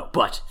shady fellow,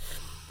 but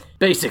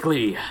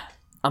basically,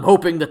 I'm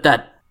hoping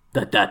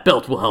that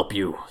belt will help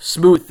you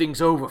smooth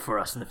things over for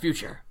us in the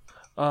future.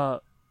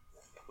 Father,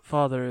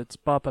 it's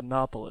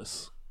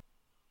Papanopoulos.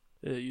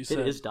 You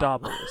said is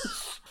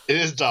Dopolis. It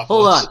is Doppel.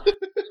 Hold on.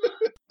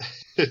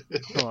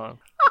 Come on.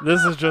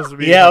 This is just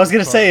me. Yeah, I was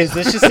going to say, is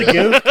this just a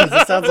goof? Because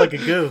it sounds like a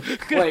goof.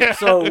 Wait,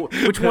 so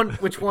which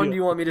one do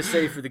you want me to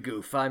say for the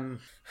goof? I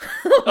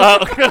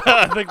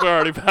think we're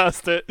already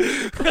past it.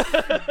 This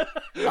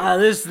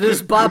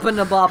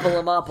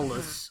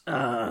Bopanabopoulos.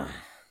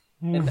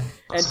 And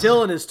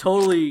Dylan is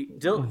totally...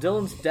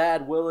 Dylan's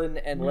dad, Willen,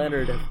 and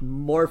Leonard have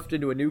morphed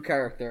into a new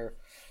character.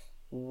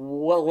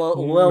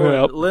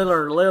 Leonard.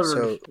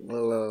 So,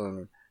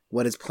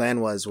 what his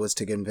plan was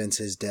to convince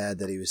his dad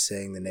that he was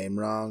saying the name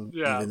wrong,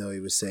 even though he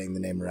was saying the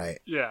name right.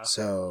 Yeah.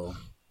 So,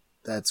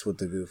 that's what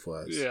the goof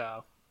was. Yeah,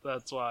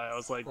 that's why I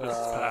was like, this is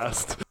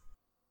past.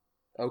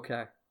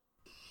 Okay.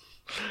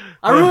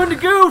 I ruined the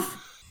goof!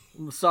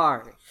 I'm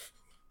sorry.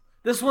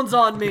 This one's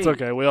on me. It's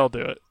okay, we all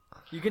do it.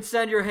 You can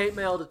send your hate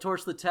mail to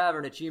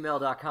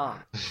torchletavern@gmail.com.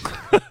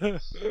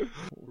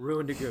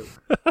 Ruined a goof.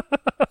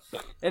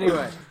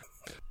 Anyway.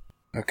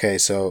 Okay,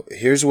 so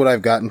here's what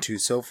I've gotten to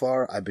so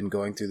far. I've been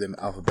going through them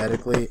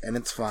alphabetically, and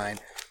it's fine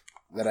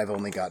that I've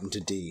only gotten to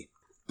D.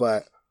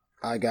 But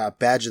I got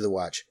Badge of the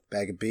Watch,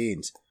 Bag of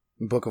Beans,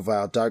 Book of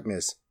Vile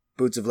Darkness,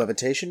 Boots of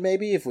Levitation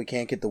maybe, if we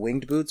can't get the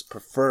winged boots,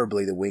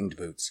 preferably the winged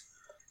boots.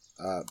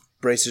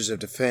 Bracers of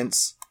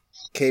Defense,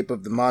 Cape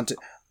of the Monte...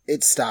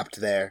 It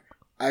stopped there.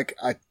 I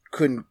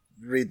couldn't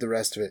read the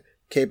rest of it.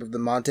 Cape of the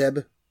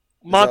Monteb?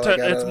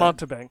 It's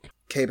Montebank.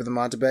 Cape of the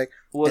Montebeg?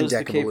 What and does the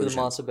Deck of Cape of the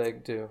Illusions.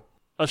 Montebeg do?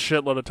 A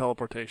shitload of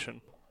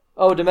teleportation.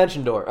 Oh,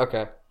 Dimension Door.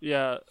 Okay.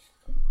 Yeah.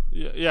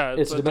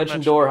 It's a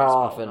Dimension Door.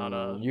 How spell,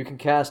 often? You can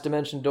cast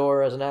Dimension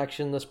Door as an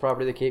action. This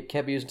property of the Cape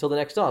can't be used until the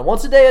next dawn.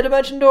 Once a day, a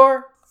Dimension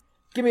Door.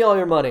 Give me all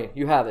your money.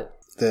 You have it.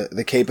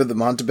 The Cape of the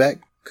Montebeg?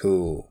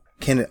 Cool.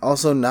 Can it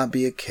also not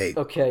be a cape?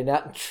 Okay,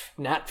 not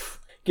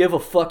give a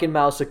fucking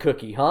mouse a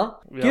cookie, huh?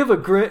 Yep.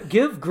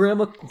 Give Grim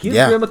a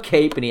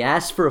cape, and he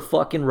asks for a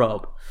fucking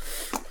robe.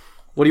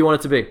 What do you want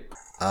it to be?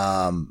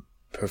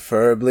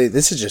 Preferably,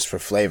 this is just for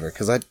flavor,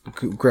 because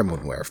Grim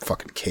wouldn't wear a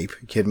fucking cape. Are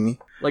you kidding me?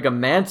 Like a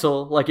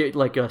mantle, like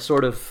a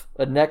sort of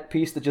a neck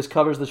piece that just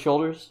covers the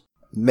shoulders.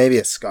 Maybe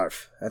a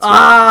scarf. That's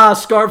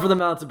Scarf for the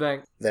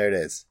Mountebank. There it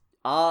is.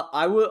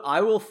 I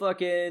will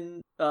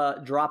fucking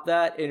drop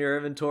that in your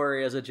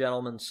inventory as a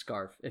gentleman's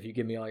scarf if you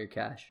give me all your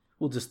cash.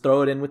 We'll just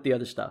throw it in with the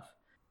other stuff.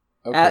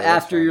 Okay, After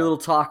that's your fine. little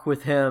talk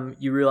with him,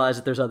 you realize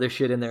that there's other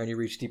shit in there and you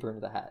reach deeper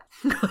into the hat.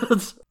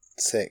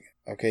 Sick.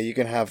 Okay, you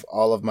can have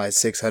all of my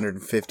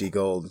 650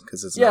 gold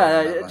because it's not even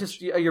that Yeah, much.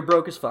 just you're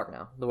broke as fuck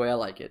now, the way I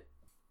like it.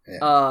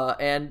 Yeah.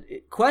 And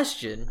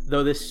question,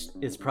 though this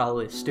is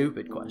probably a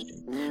stupid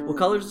question. What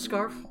color is the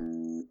scarf?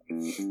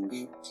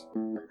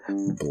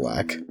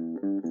 Black.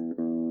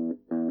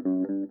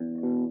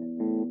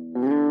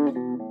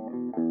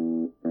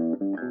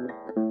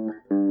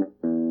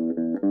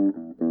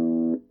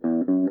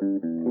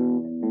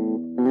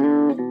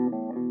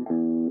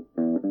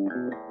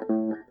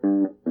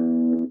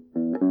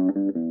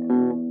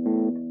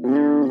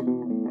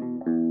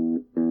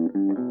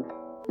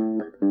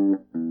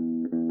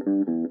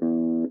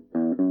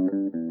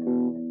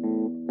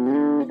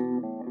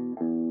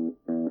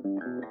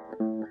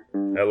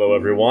 Hello,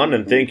 everyone,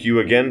 and thank you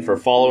again for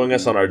following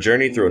us on our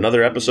journey through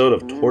another episode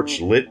of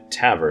Torchlit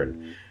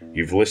Tavern.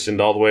 You've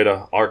listened all the way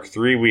to Arc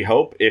 3, we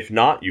hope. If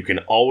not, you can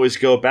always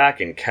go back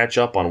and catch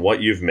up on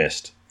what you've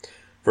missed.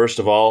 First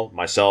of all,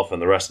 myself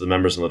and the rest of the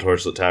members in the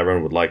Torchlit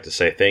Tavern would like to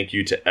say thank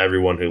you to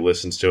everyone who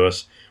listens to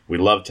us. We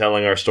love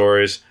telling our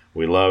stories,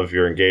 we love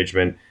your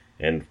engagement,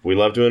 and we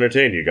love to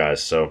entertain you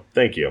guys, so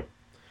thank you.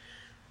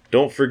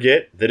 Don't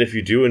forget that if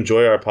you do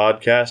enjoy our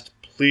podcast,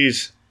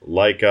 please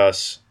like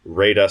us,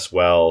 rate us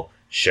well,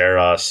 share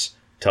us,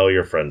 tell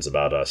your friends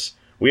about us.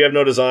 We have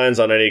no designs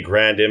on any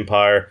grand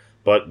empire,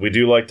 but we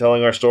do like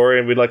telling our story,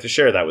 and we'd like to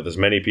share that with as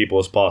many people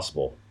as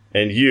possible.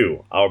 And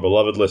you, our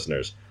beloved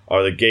listeners,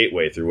 are the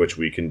gateway through which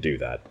we can do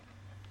that.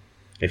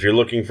 If you're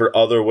looking for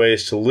other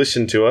ways to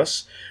listen to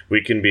us,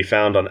 we can be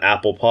found on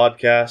Apple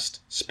Podcast,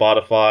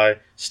 Spotify,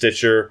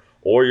 Stitcher,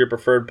 or your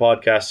preferred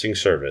podcasting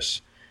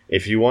service.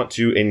 If you want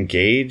to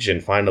engage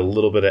and find a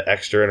little bit of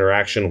extra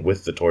interaction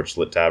with the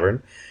Torchlit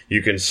Tavern,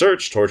 you can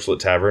search Torchlit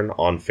Tavern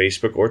on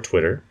Facebook or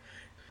Twitter.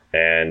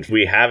 And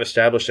we have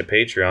established a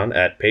Patreon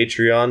at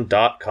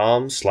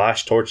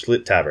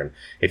patreon.com/Torchlit Tavern.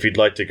 If you'd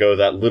like to go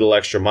that little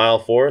extra mile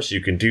for us, you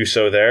can do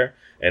so there,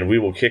 and we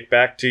will kick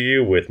back to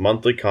you with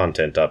monthly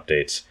content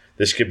updates.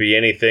 This could be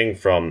anything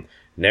from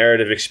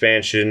narrative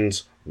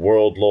expansions,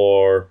 world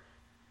lore,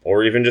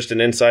 or even just an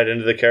insight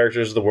into the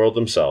characters of the world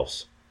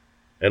themselves.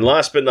 And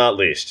last but not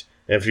least,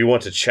 if you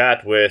want to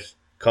chat with,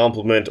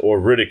 compliment, or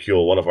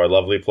ridicule one of our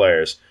lovely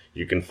players,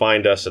 you can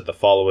find us at the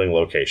following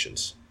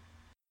locations.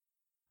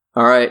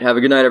 All right, have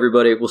a good night,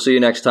 everybody. We'll see you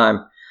next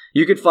time.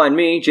 You can find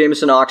me,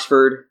 Jameson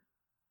Oxford,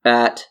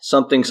 at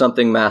something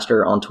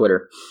master on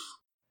Twitter.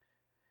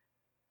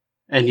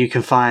 And you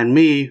can find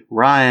me,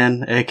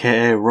 Ryan,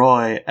 aka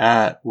Roy,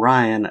 at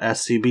Ryan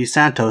SCB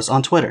Santos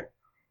on Twitter.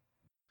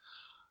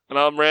 And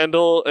I'm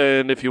Randall,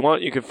 and if you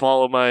want, you can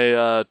follow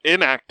my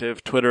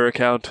inactive Twitter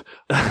account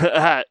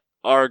at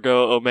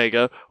Argo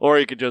Omega, or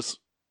you could just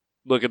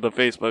look at the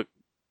Facebook,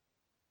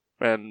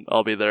 and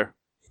I'll be there.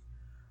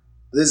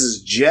 This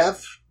is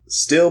Jeff,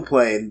 still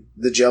playing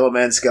the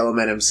Jello-Man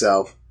Skeleman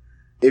himself.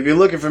 If you're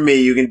looking for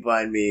me, you can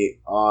find me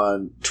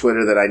on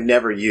Twitter that I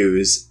never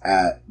use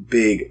at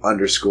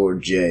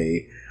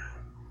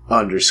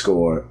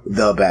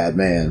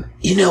big_J_the_bad_man.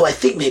 You know, I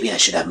think maybe I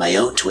should have my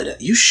own Twitter.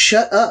 You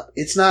shut up.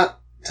 It's not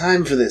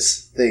time for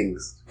this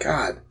things.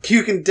 God.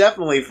 You can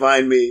definitely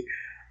find me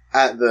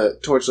at the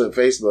Torchlit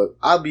Facebook.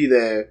 I'll be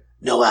there.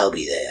 No, I'll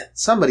be there.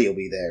 Somebody will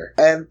be there.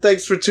 And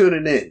thanks for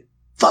tuning in.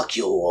 Fuck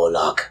you,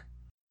 Warlock.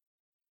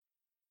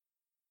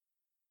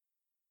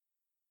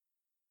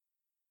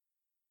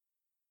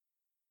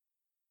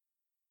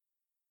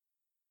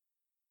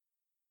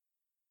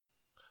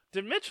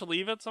 Did Mitch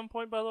leave at some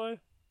point, by the way?